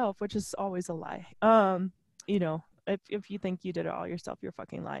myself, which is always a lie. You know, if you think you did it all yourself, you're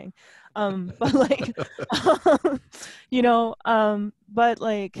fucking lying. But like, you know, but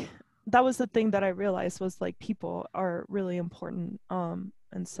like that was the thing that I realized was like people are really important.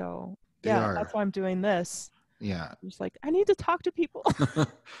 And so that's why I'm doing this. Yeah. I'm just like, I need to talk to people.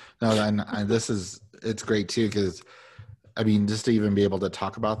 No, and it's great too, because I mean, just to even be able to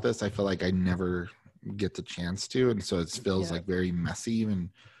talk about this, I feel like I never get the chance to. And so it feels like very messy and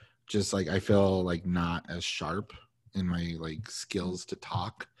just like, I feel like not as sharp in my like skills to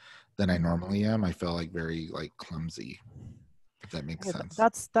talk than I normally am. I feel like very like clumsy, if that makes sense.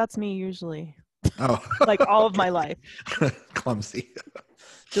 That's me usually. Oh, like all of my life. Clumsy.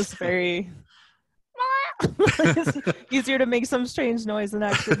 Just very it's easier to make some strange noise than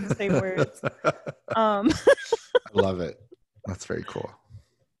actually say words. I love it. That's very cool.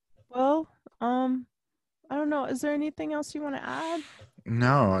 Well, I don't know. Is there anything else you want to add?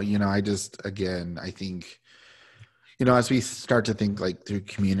 No, I just, again, I think, as we start to think like through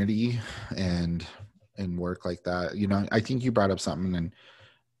community and work like that, I think you brought up something and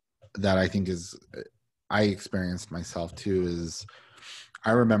that I think I experienced myself too, is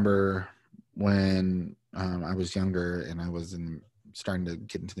I remember when I was younger and I was starting to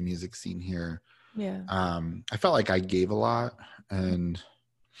get into the music scene here. Yeah. I felt like I gave a lot, and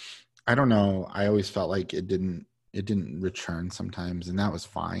I don't know. I always felt like it didn't return sometimes, and that was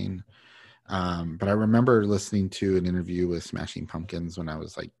fine. But I remember listening to an interview with Smashing Pumpkins when I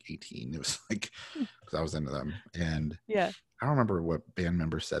was like 18. It was like, because I was into them, and yeah, I don't remember what band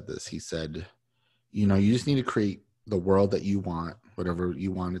member said this. He said, you just need to create the world that you want, whatever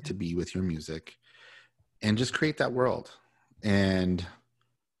you want it to be with your music, and just create that world, and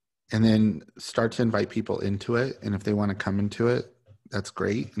then start to invite people into it. And if they want to come into it, that's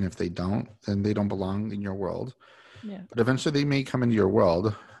great. And if they don't, then they don't belong in your world. Yeah. But eventually they may come into your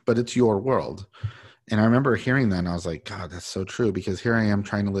world, but it's your world. And I remember hearing that and I was like, God, that's so true, because here I am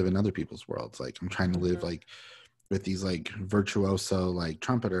trying to live in other people's worlds. Like I'm trying to live like with these like virtuoso like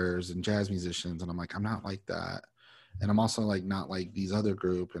trumpeters and jazz musicians, and I'm like, I'm not like that. And I'm also like not like these other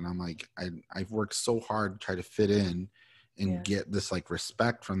group. And I'm like, I've worked so hard to try to fit in and get this like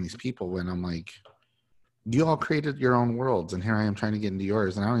respect from these people, when I'm like, you all created your own worlds, and here I am trying to get into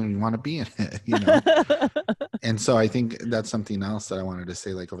yours, and I don't even want to be in it, And so I think that's something else that I wanted to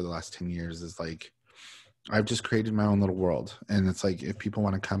say, like over the last 10 years, is like, I've just created my own little world. And it's like, if people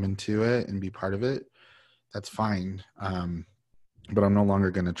want to come into it and be part of it, that's fine. But I'm no longer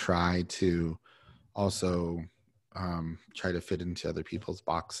going to try to also try to fit into other people's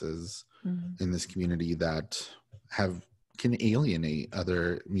boxes in this community that can alienate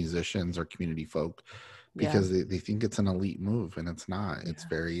other musicians or community folk, because they think it's an elite move, and it's not. It's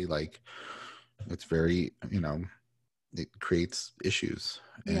very like, it's very, it creates issues,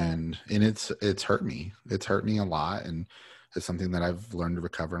 and it's hurt me. It's hurt me a lot. And it's something that I've learned to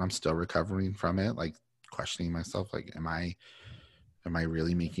recover, and I'm still recovering from it. Like questioning myself, like, am I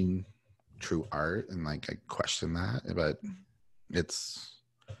really making true art? And like, I question that, but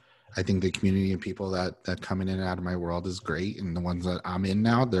I think the community of people that come in and out of my world is great. And the ones that I'm in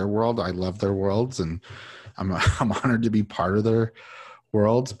now, their world, I love their worlds, and I'm honored to be part of their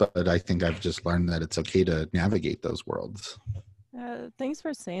worlds. But I think I've just learned that it's okay to navigate those worlds. Thanks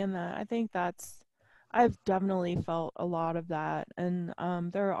for saying that. I think I've definitely felt a lot of that. And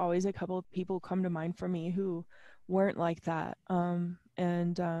there are always a couple of people come to mind for me who weren't like that.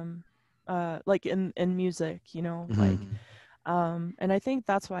 Like in music, like, and I think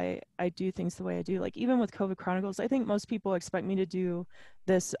that's why I do things the way I do. Like even with COVID Chronicles, I think most people expect me to do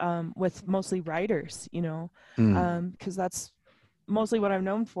this with mostly writers, because that's mostly what I'm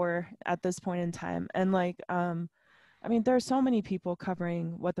known for at this point in time. And like, I mean, there are so many people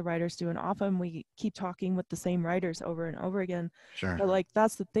covering what the writers do, and often we keep talking with the same writers over and over again. Sure. But like,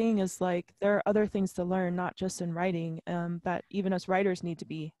 that's the thing, is like, there are other things to learn, not just in writing, that even us writers need to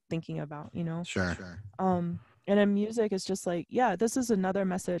be thinking about, Sure. And in music, it's just like, yeah, this is another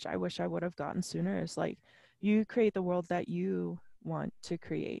message I wish I would have gotten sooner. It's like, you create the world that you want to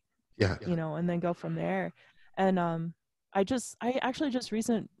create, and then go from there. And I actually just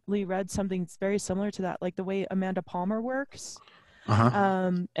recently read something very similar to that, like the way Amanda Palmer works.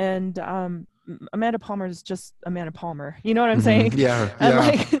 And Amanda Palmer is just Amanda Palmer, you know what I'm saying?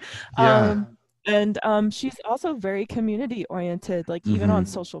 And like, she's also very community oriented, like even on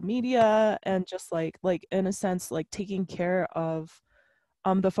social media, and just like in a sense, like taking care of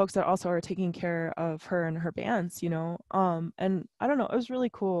the folks that also are taking care of her and her bands, and I don't know, it was really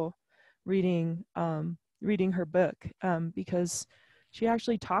cool reading her book, because she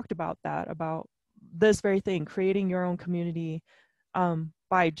actually talked about this very thing, creating your own community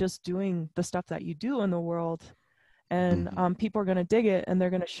by just doing the stuff that you do in the world. And people are going to dig it, and they're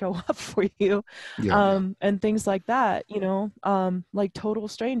going to show up for you, and things like that, like total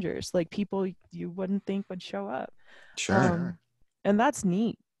strangers, like people you wouldn't think would show up. Sure. And that's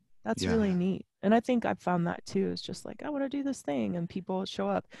neat. That's really neat. And I think I've found that too. It's just like, I want to do this thing, and people show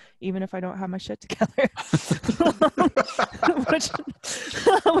up even if I don't have my shit together. which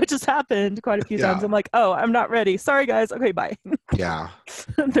which has happened quite a few times. I'm like, oh, I'm not ready. Sorry guys. Okay, bye. Yeah.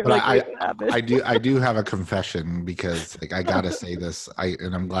 They're But like, wait, what happened? I do have a confession, because like I gotta say this.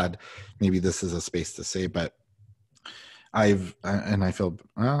 And I'm glad maybe this is a space to say, but I feel,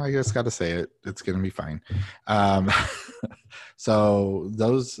 well, I just got to say it. It's going to be fine. So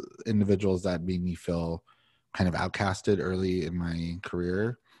those individuals that made me feel kind of outcasted early in my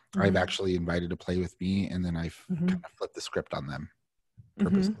career, I've actually invited to play with me, and then I've kind of flipped the script on them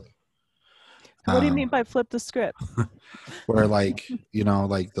purposely. What do you mean by flip the script? Where like, you know,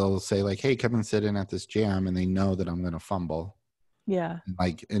 like they'll say like, hey, come and sit in at this jam, and they know that I'm going to fumble. Yeah.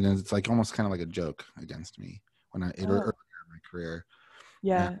 And it's like almost kind of like a joke against me when earlier in my career.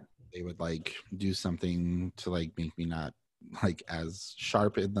 Yeah. They would like do something to like make me not like as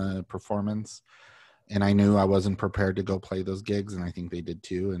sharp in the performance. And I knew I wasn't prepared to go play those gigs, and I think they did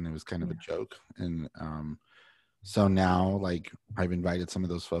too. And it was kind of a joke. And so now like I've invited some of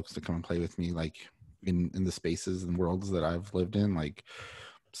those folks to come and play with me, like in the spaces and worlds that I've lived in, like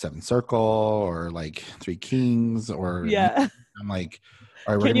Seven Circle or like Three Kings, or I'm like,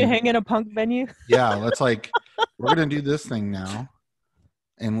 all right, can you hang in a punk venue? Yeah, let's like, we're gonna do this thing now,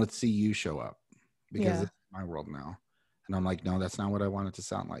 and let's see you show up, because it's my world now. And I'm like, no, that's not what I want it to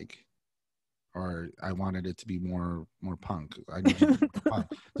sound like, or I wanted it to be more punk. I need you to be more punk.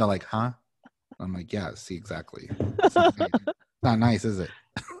 They're like, huh? I'm like, yeah, see, exactly. It's not nice, is it?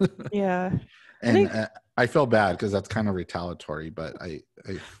 Yeah. And I feel bad because that's kind of retaliatory, but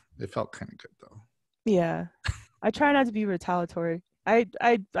it felt kind of good though. Yeah. I try not to be retaliatory.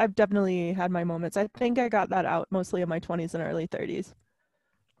 I've definitely had my moments. I think I got that out mostly in my 20s and early 30s.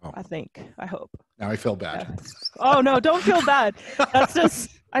 Oh. I hope. Now I feel bad. Yeah. Oh no, don't feel bad. That's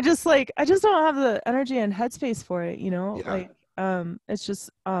just I just don't have the energy and headspace for it, you know? Yeah. Like it's just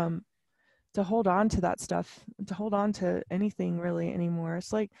to hold on to that stuff, to hold on to anything really anymore.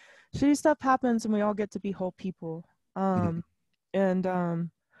 It's like shitty stuff happens and we all get to be whole people. And I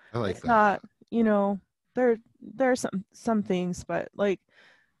like it's that. Not, you know, there are some things, but like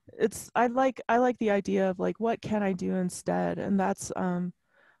I like the idea of like, what can I do instead? And that's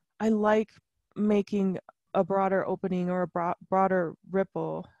I like making a broader opening or a broader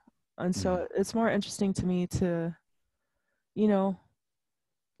ripple. And so it's more interesting to me to, you know,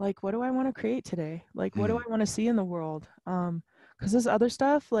 like, what do I want to create today? Like, what do I want to see in the world? Because this other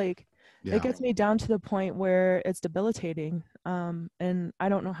stuff, like, it gets me down to the point where it's debilitating. And I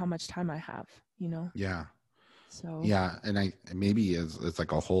don't know how much time I have, you know? Yeah. So. Yeah. And maybe it's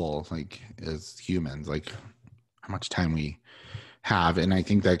like a whole, like as humans, like how much time we have. And I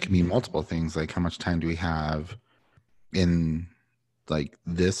think that can be multiple things. Like how much time do we have in like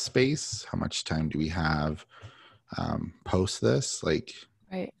this space? How much time do we have post this? Like,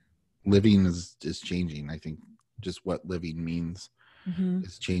 right. Living is changing. I think just what living means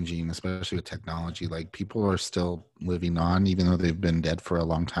is changing, especially with technology. Like people are still living on, even though they've been dead for a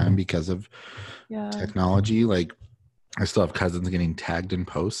long time because of technology. Like I still have cousins getting tagged in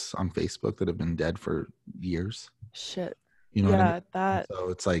posts on Facebook that have been dead for years. Shit. You know what I mean? That. So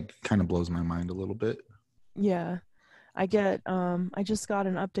it's like kind of blows my mind a little bit. Yeah. I just got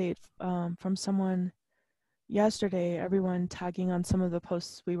an update from someone yesterday, everyone tagging on some of the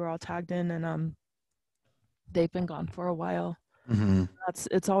posts we were all tagged in, and they've been gone for a while.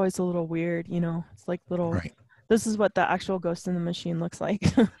 It's always a little weird, you know. It's like little this is what the actual Ghost in the Machine looks like.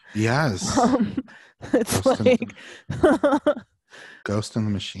 Yes. It's Ghost like Ghost in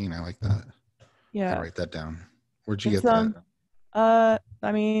the Machine. I like that. Yeah. I'll write that down. Where'd you get that?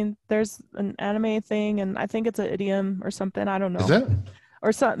 I mean, there's an anime thing, and I think it's an idiom or something. I don't know. Is it?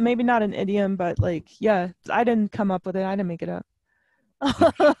 Or maybe not an idiom, but like, yeah, I didn't come up with it. I didn't make it up.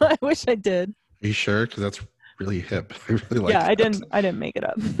 I wish I did. Are you sure? Because that's really hip. I really like. Yeah, I didn't make it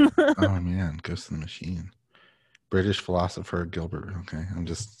up. Oh man, Ghost in the Machine. British philosopher Gilbert. Okay,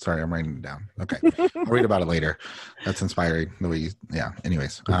 I'm writing it down. Okay, I'll read about it later. That's inspiring. The way you, yeah.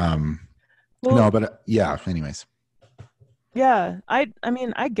 Anyways, no, but yeah. Anyways. Yeah, I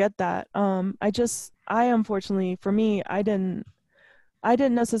mean, I get that. I unfortunately, for me, I didn't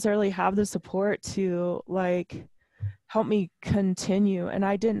necessarily have the support to like help me continue, and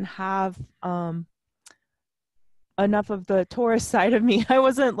I didn't have enough of the Taurus side of me. I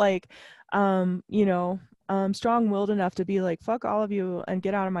wasn't like you know, strong-willed enough to be like, fuck all of you and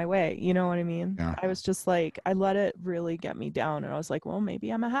get out of my way, you know what I mean? Yeah. I was just like, I let it really get me down, and I was like, well,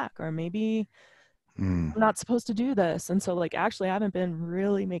 maybe I'm a hack, or maybe I'm not supposed to do this. And so like, actually I haven't been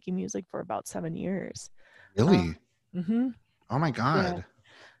really making music for about 7 years. Really? Oh my God. Yeah.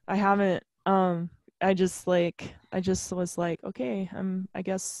 I haven't I just was like, okay, I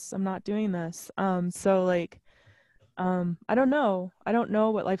guess I'm not doing this. So like, I don't know. I don't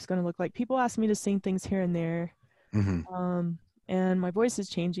know what life's going to look like. People ask me to sing things here and there. Mm-hmm. Um, and my voice is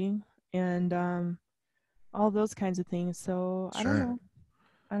changing and, all those kinds of things. So I don't Sure. know.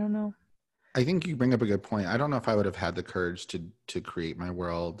 I don't know. I think you bring up a good point. I don't know if I would have had the courage to create my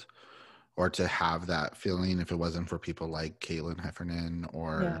world or to have that feeling if it wasn't for people like Caitlin Heffernan Yeah.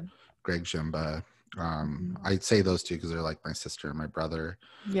 or Greg Jimba. Mhm. I'd say those two because they're like my sister and my brother.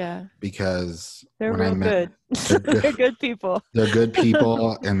 Yeah. Because They're when I real met, good. they're good, They're good people. they're good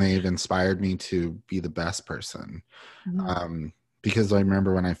people, and they've inspired me to be the best person. Mhm. Because I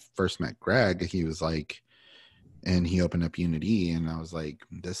remember when I first met Greg, he was like, and he opened up Unity, and I was like,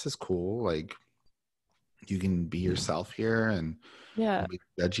 this is cool. Like, you can be yourself here, and Yeah. nobody's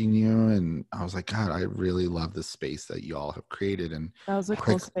judging you. And I was like, God, I really love this space that you all have created. And That was a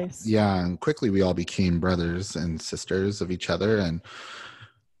cool quick, space. yeah, and quickly we all became brothers and sisters of each other.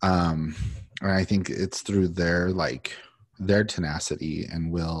 Um, and I think it's through their tenacity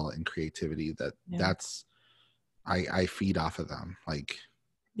and will and creativity Yeah. that's I feed off of them. Like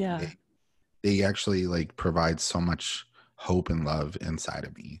Yeah. they actually like provide so much hope and love inside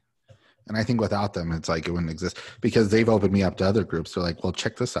of me. And I think without them, it's like it wouldn't exist because they've opened me up to other groups. They're like, well,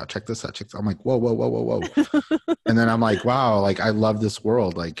 check this out, check this out, check this out. I'm like, whoa, whoa, whoa, whoa, whoa. And then I'm like, wow, like I love this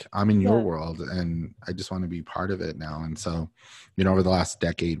world. Like I'm in your Yeah. world and I just want to be part of it now. And so, over the last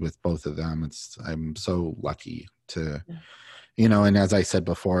decade with both of them, I'm so lucky to, Yeah. and as I said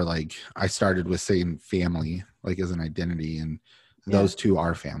before, like I started with saying family, like as an identity, and Yeah. those two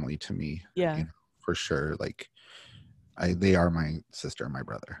are family to me, Yeah. for sure. Like they are my sister and my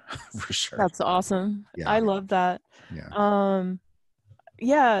brother for sure. That's awesome. Yeah. I love that. Yeah. Um,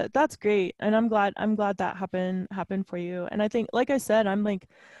 yeah, that's great. And I'm glad that happened for you. And I think, like I said,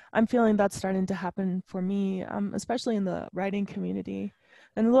 I'm feeling that's starting to happen for me, especially in the writing community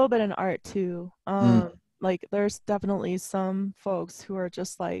and a little bit in art too. Mm, Like there's definitely some folks who are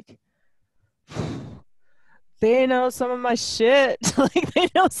just like, they know some of my shit. Like they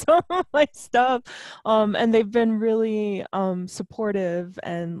know some of my stuff. And they've been really supportive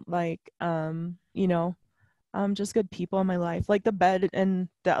and like just good people in my life. Like the bed in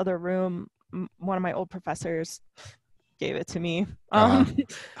the other room, one of my old professors gave it to me. uh-huh.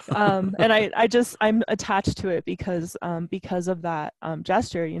 And I'm attached to it because of that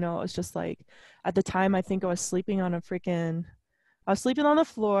gesture. It's just like at the time I think I was sleeping on the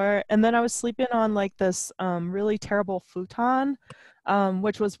floor, and then I was sleeping on like this really terrible futon,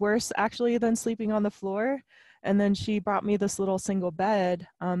 which was worse actually than sleeping on the floor. And then she brought me this little single bed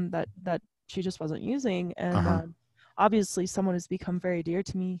that she just wasn't using, and Uh-huh. obviously someone has become very dear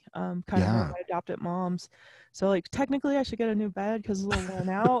to me, kind of one of Yeah. my adopted moms. So like technically I should get a new bed because it's a little worn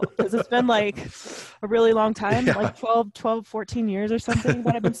out because it's been like a really long time, Yeah. like 14 years or something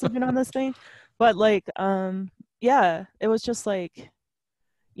that I've been sleeping on this thing. But like yeah, it was just like,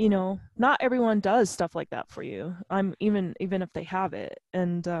 not everyone does stuff like that for you. I'm even if they have it.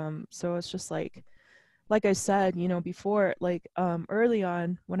 And so it's just like I said, before, like early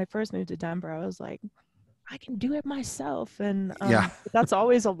on when I first moved to Denver, I was like, I can do it myself. And Yeah. but that's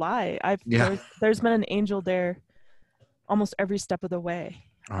always a lie. I've Yeah. there's been an angel there almost every step of the way.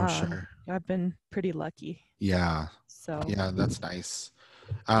 Oh, sure. I've been pretty lucky. Yeah. So Yeah, that's nice.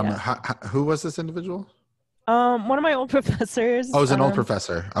 yeah. Who was this individual? One of my old Oh, it professors, was an old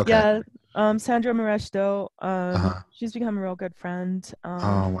professor. Okay. yeah, Sandra Maresto, Uh-huh. she's become a real good friend,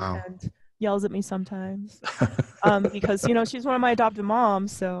 Oh, wow. and yells at me sometimes, because she's one of my adopted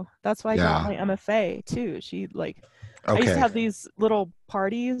moms, so that's why I got Yeah. my MFA too. She like, I used to Okay. have these little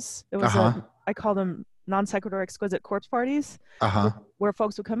parties. Uh-huh. I call them non sequitur exquisite corpse parties, Uh-huh. where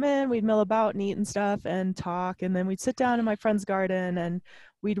folks would come in, we'd mill about and eat and stuff and talk, and then we'd sit down in my friend's garden and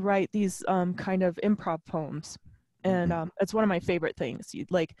we'd write these kind of improv poems. And Mhm. it's one of my favorite things.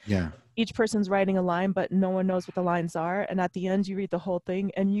 You'd like, Yeah. each person's writing a line, but no one knows what the lines are. And at the end, you read the whole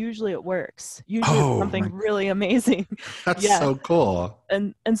thing, and usually it works. Usually it's Oh something my, really amazing. that's Yeah. so cool.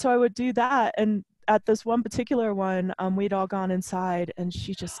 And so I would do that. And at this one particular one, we'd all gone inside, and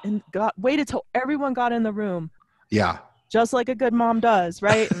she just waited till everyone got in the room, Yeah. just like a good mom does,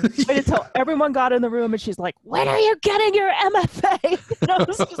 right? Waited till everyone got in the room, and she's like, "When are you getting your MFA?" And I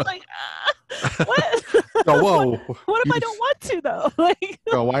was just like, "What? Oh, what? whoa. What if You, I don't want to though?" Like,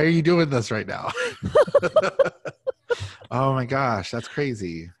 girl, why are you doing this right now? Oh my gosh, that's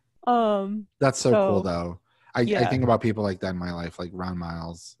crazy. That's so cool so though. I yeah, think about people like that in my life. Like Ron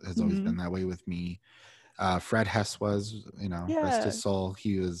Miles has always hmm been that way with me. Fred Hess was, rest yeah, his soul.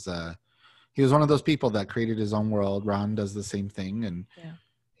 He was one of those people that created his own world. Ron does the same thing, and yeah,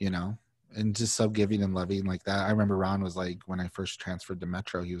 you know, and just so giving and loving like that. I remember Ron was like, when I first transferred to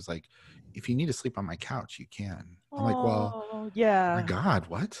Metro, he was like, if you need to sleep on my couch, you can. I'm like, well, Oh, my yeah. God,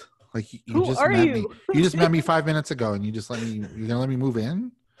 what? Like you Who just are met me. you? You just met me 5 minutes ago, and you're gonna let me move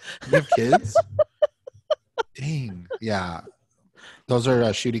in? You have kids? Dang. Yeah. Those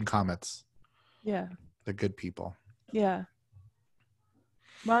are shooting comets. Yeah. They're good people. Yeah.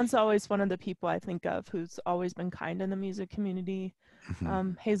 Ron's always one of the people I think of who's always been kind in the music community.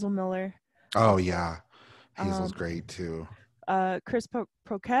 Mhm. Hazel Miller. Oh Also, yeah. Hazel's um, great too. Chris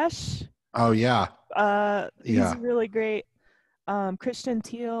Prokesh. Oh yeah. He's Yeah. really great. Christian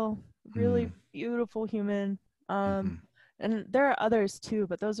Teal, really Mm. beautiful human. Hmm. And there are others too,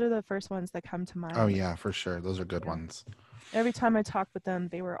 but those are the first ones that come to Oh mind. yeah, for sure. Those are good Yeah. ones. Every time I talked with them,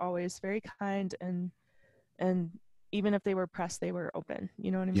 they were always very kind, and even if they were pressed, they were open.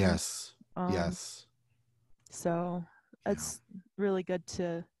 You know what I mean? Yes. Um, Yes. so Yeah. it's really good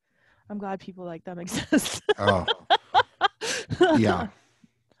to. I'm glad people like them exist. Oh yeah.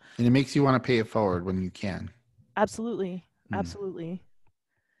 And it makes you want to pay it forward when you can. Absolutely, Mm. absolutely.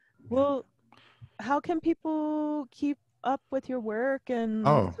 Yeah. Well, how can people keep up with your work and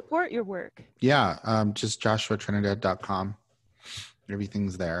Oh support your work? yeah. Just joshuatrinidad.com.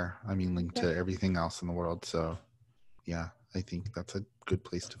 Everything's there. I mean, linked Okay, to everything else in the world. So yeah, I think that's a good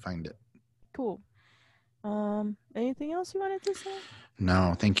place to find it. cool. Anything else you wanted to say?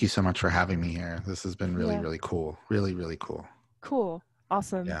 No, thank you so much for having me here. This has been really, Yeah, really cool. Really, really cool. cool.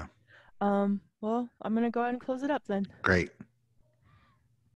 Awesome. Yeah. Well, I'm gonna go ahead and close it up then. Great.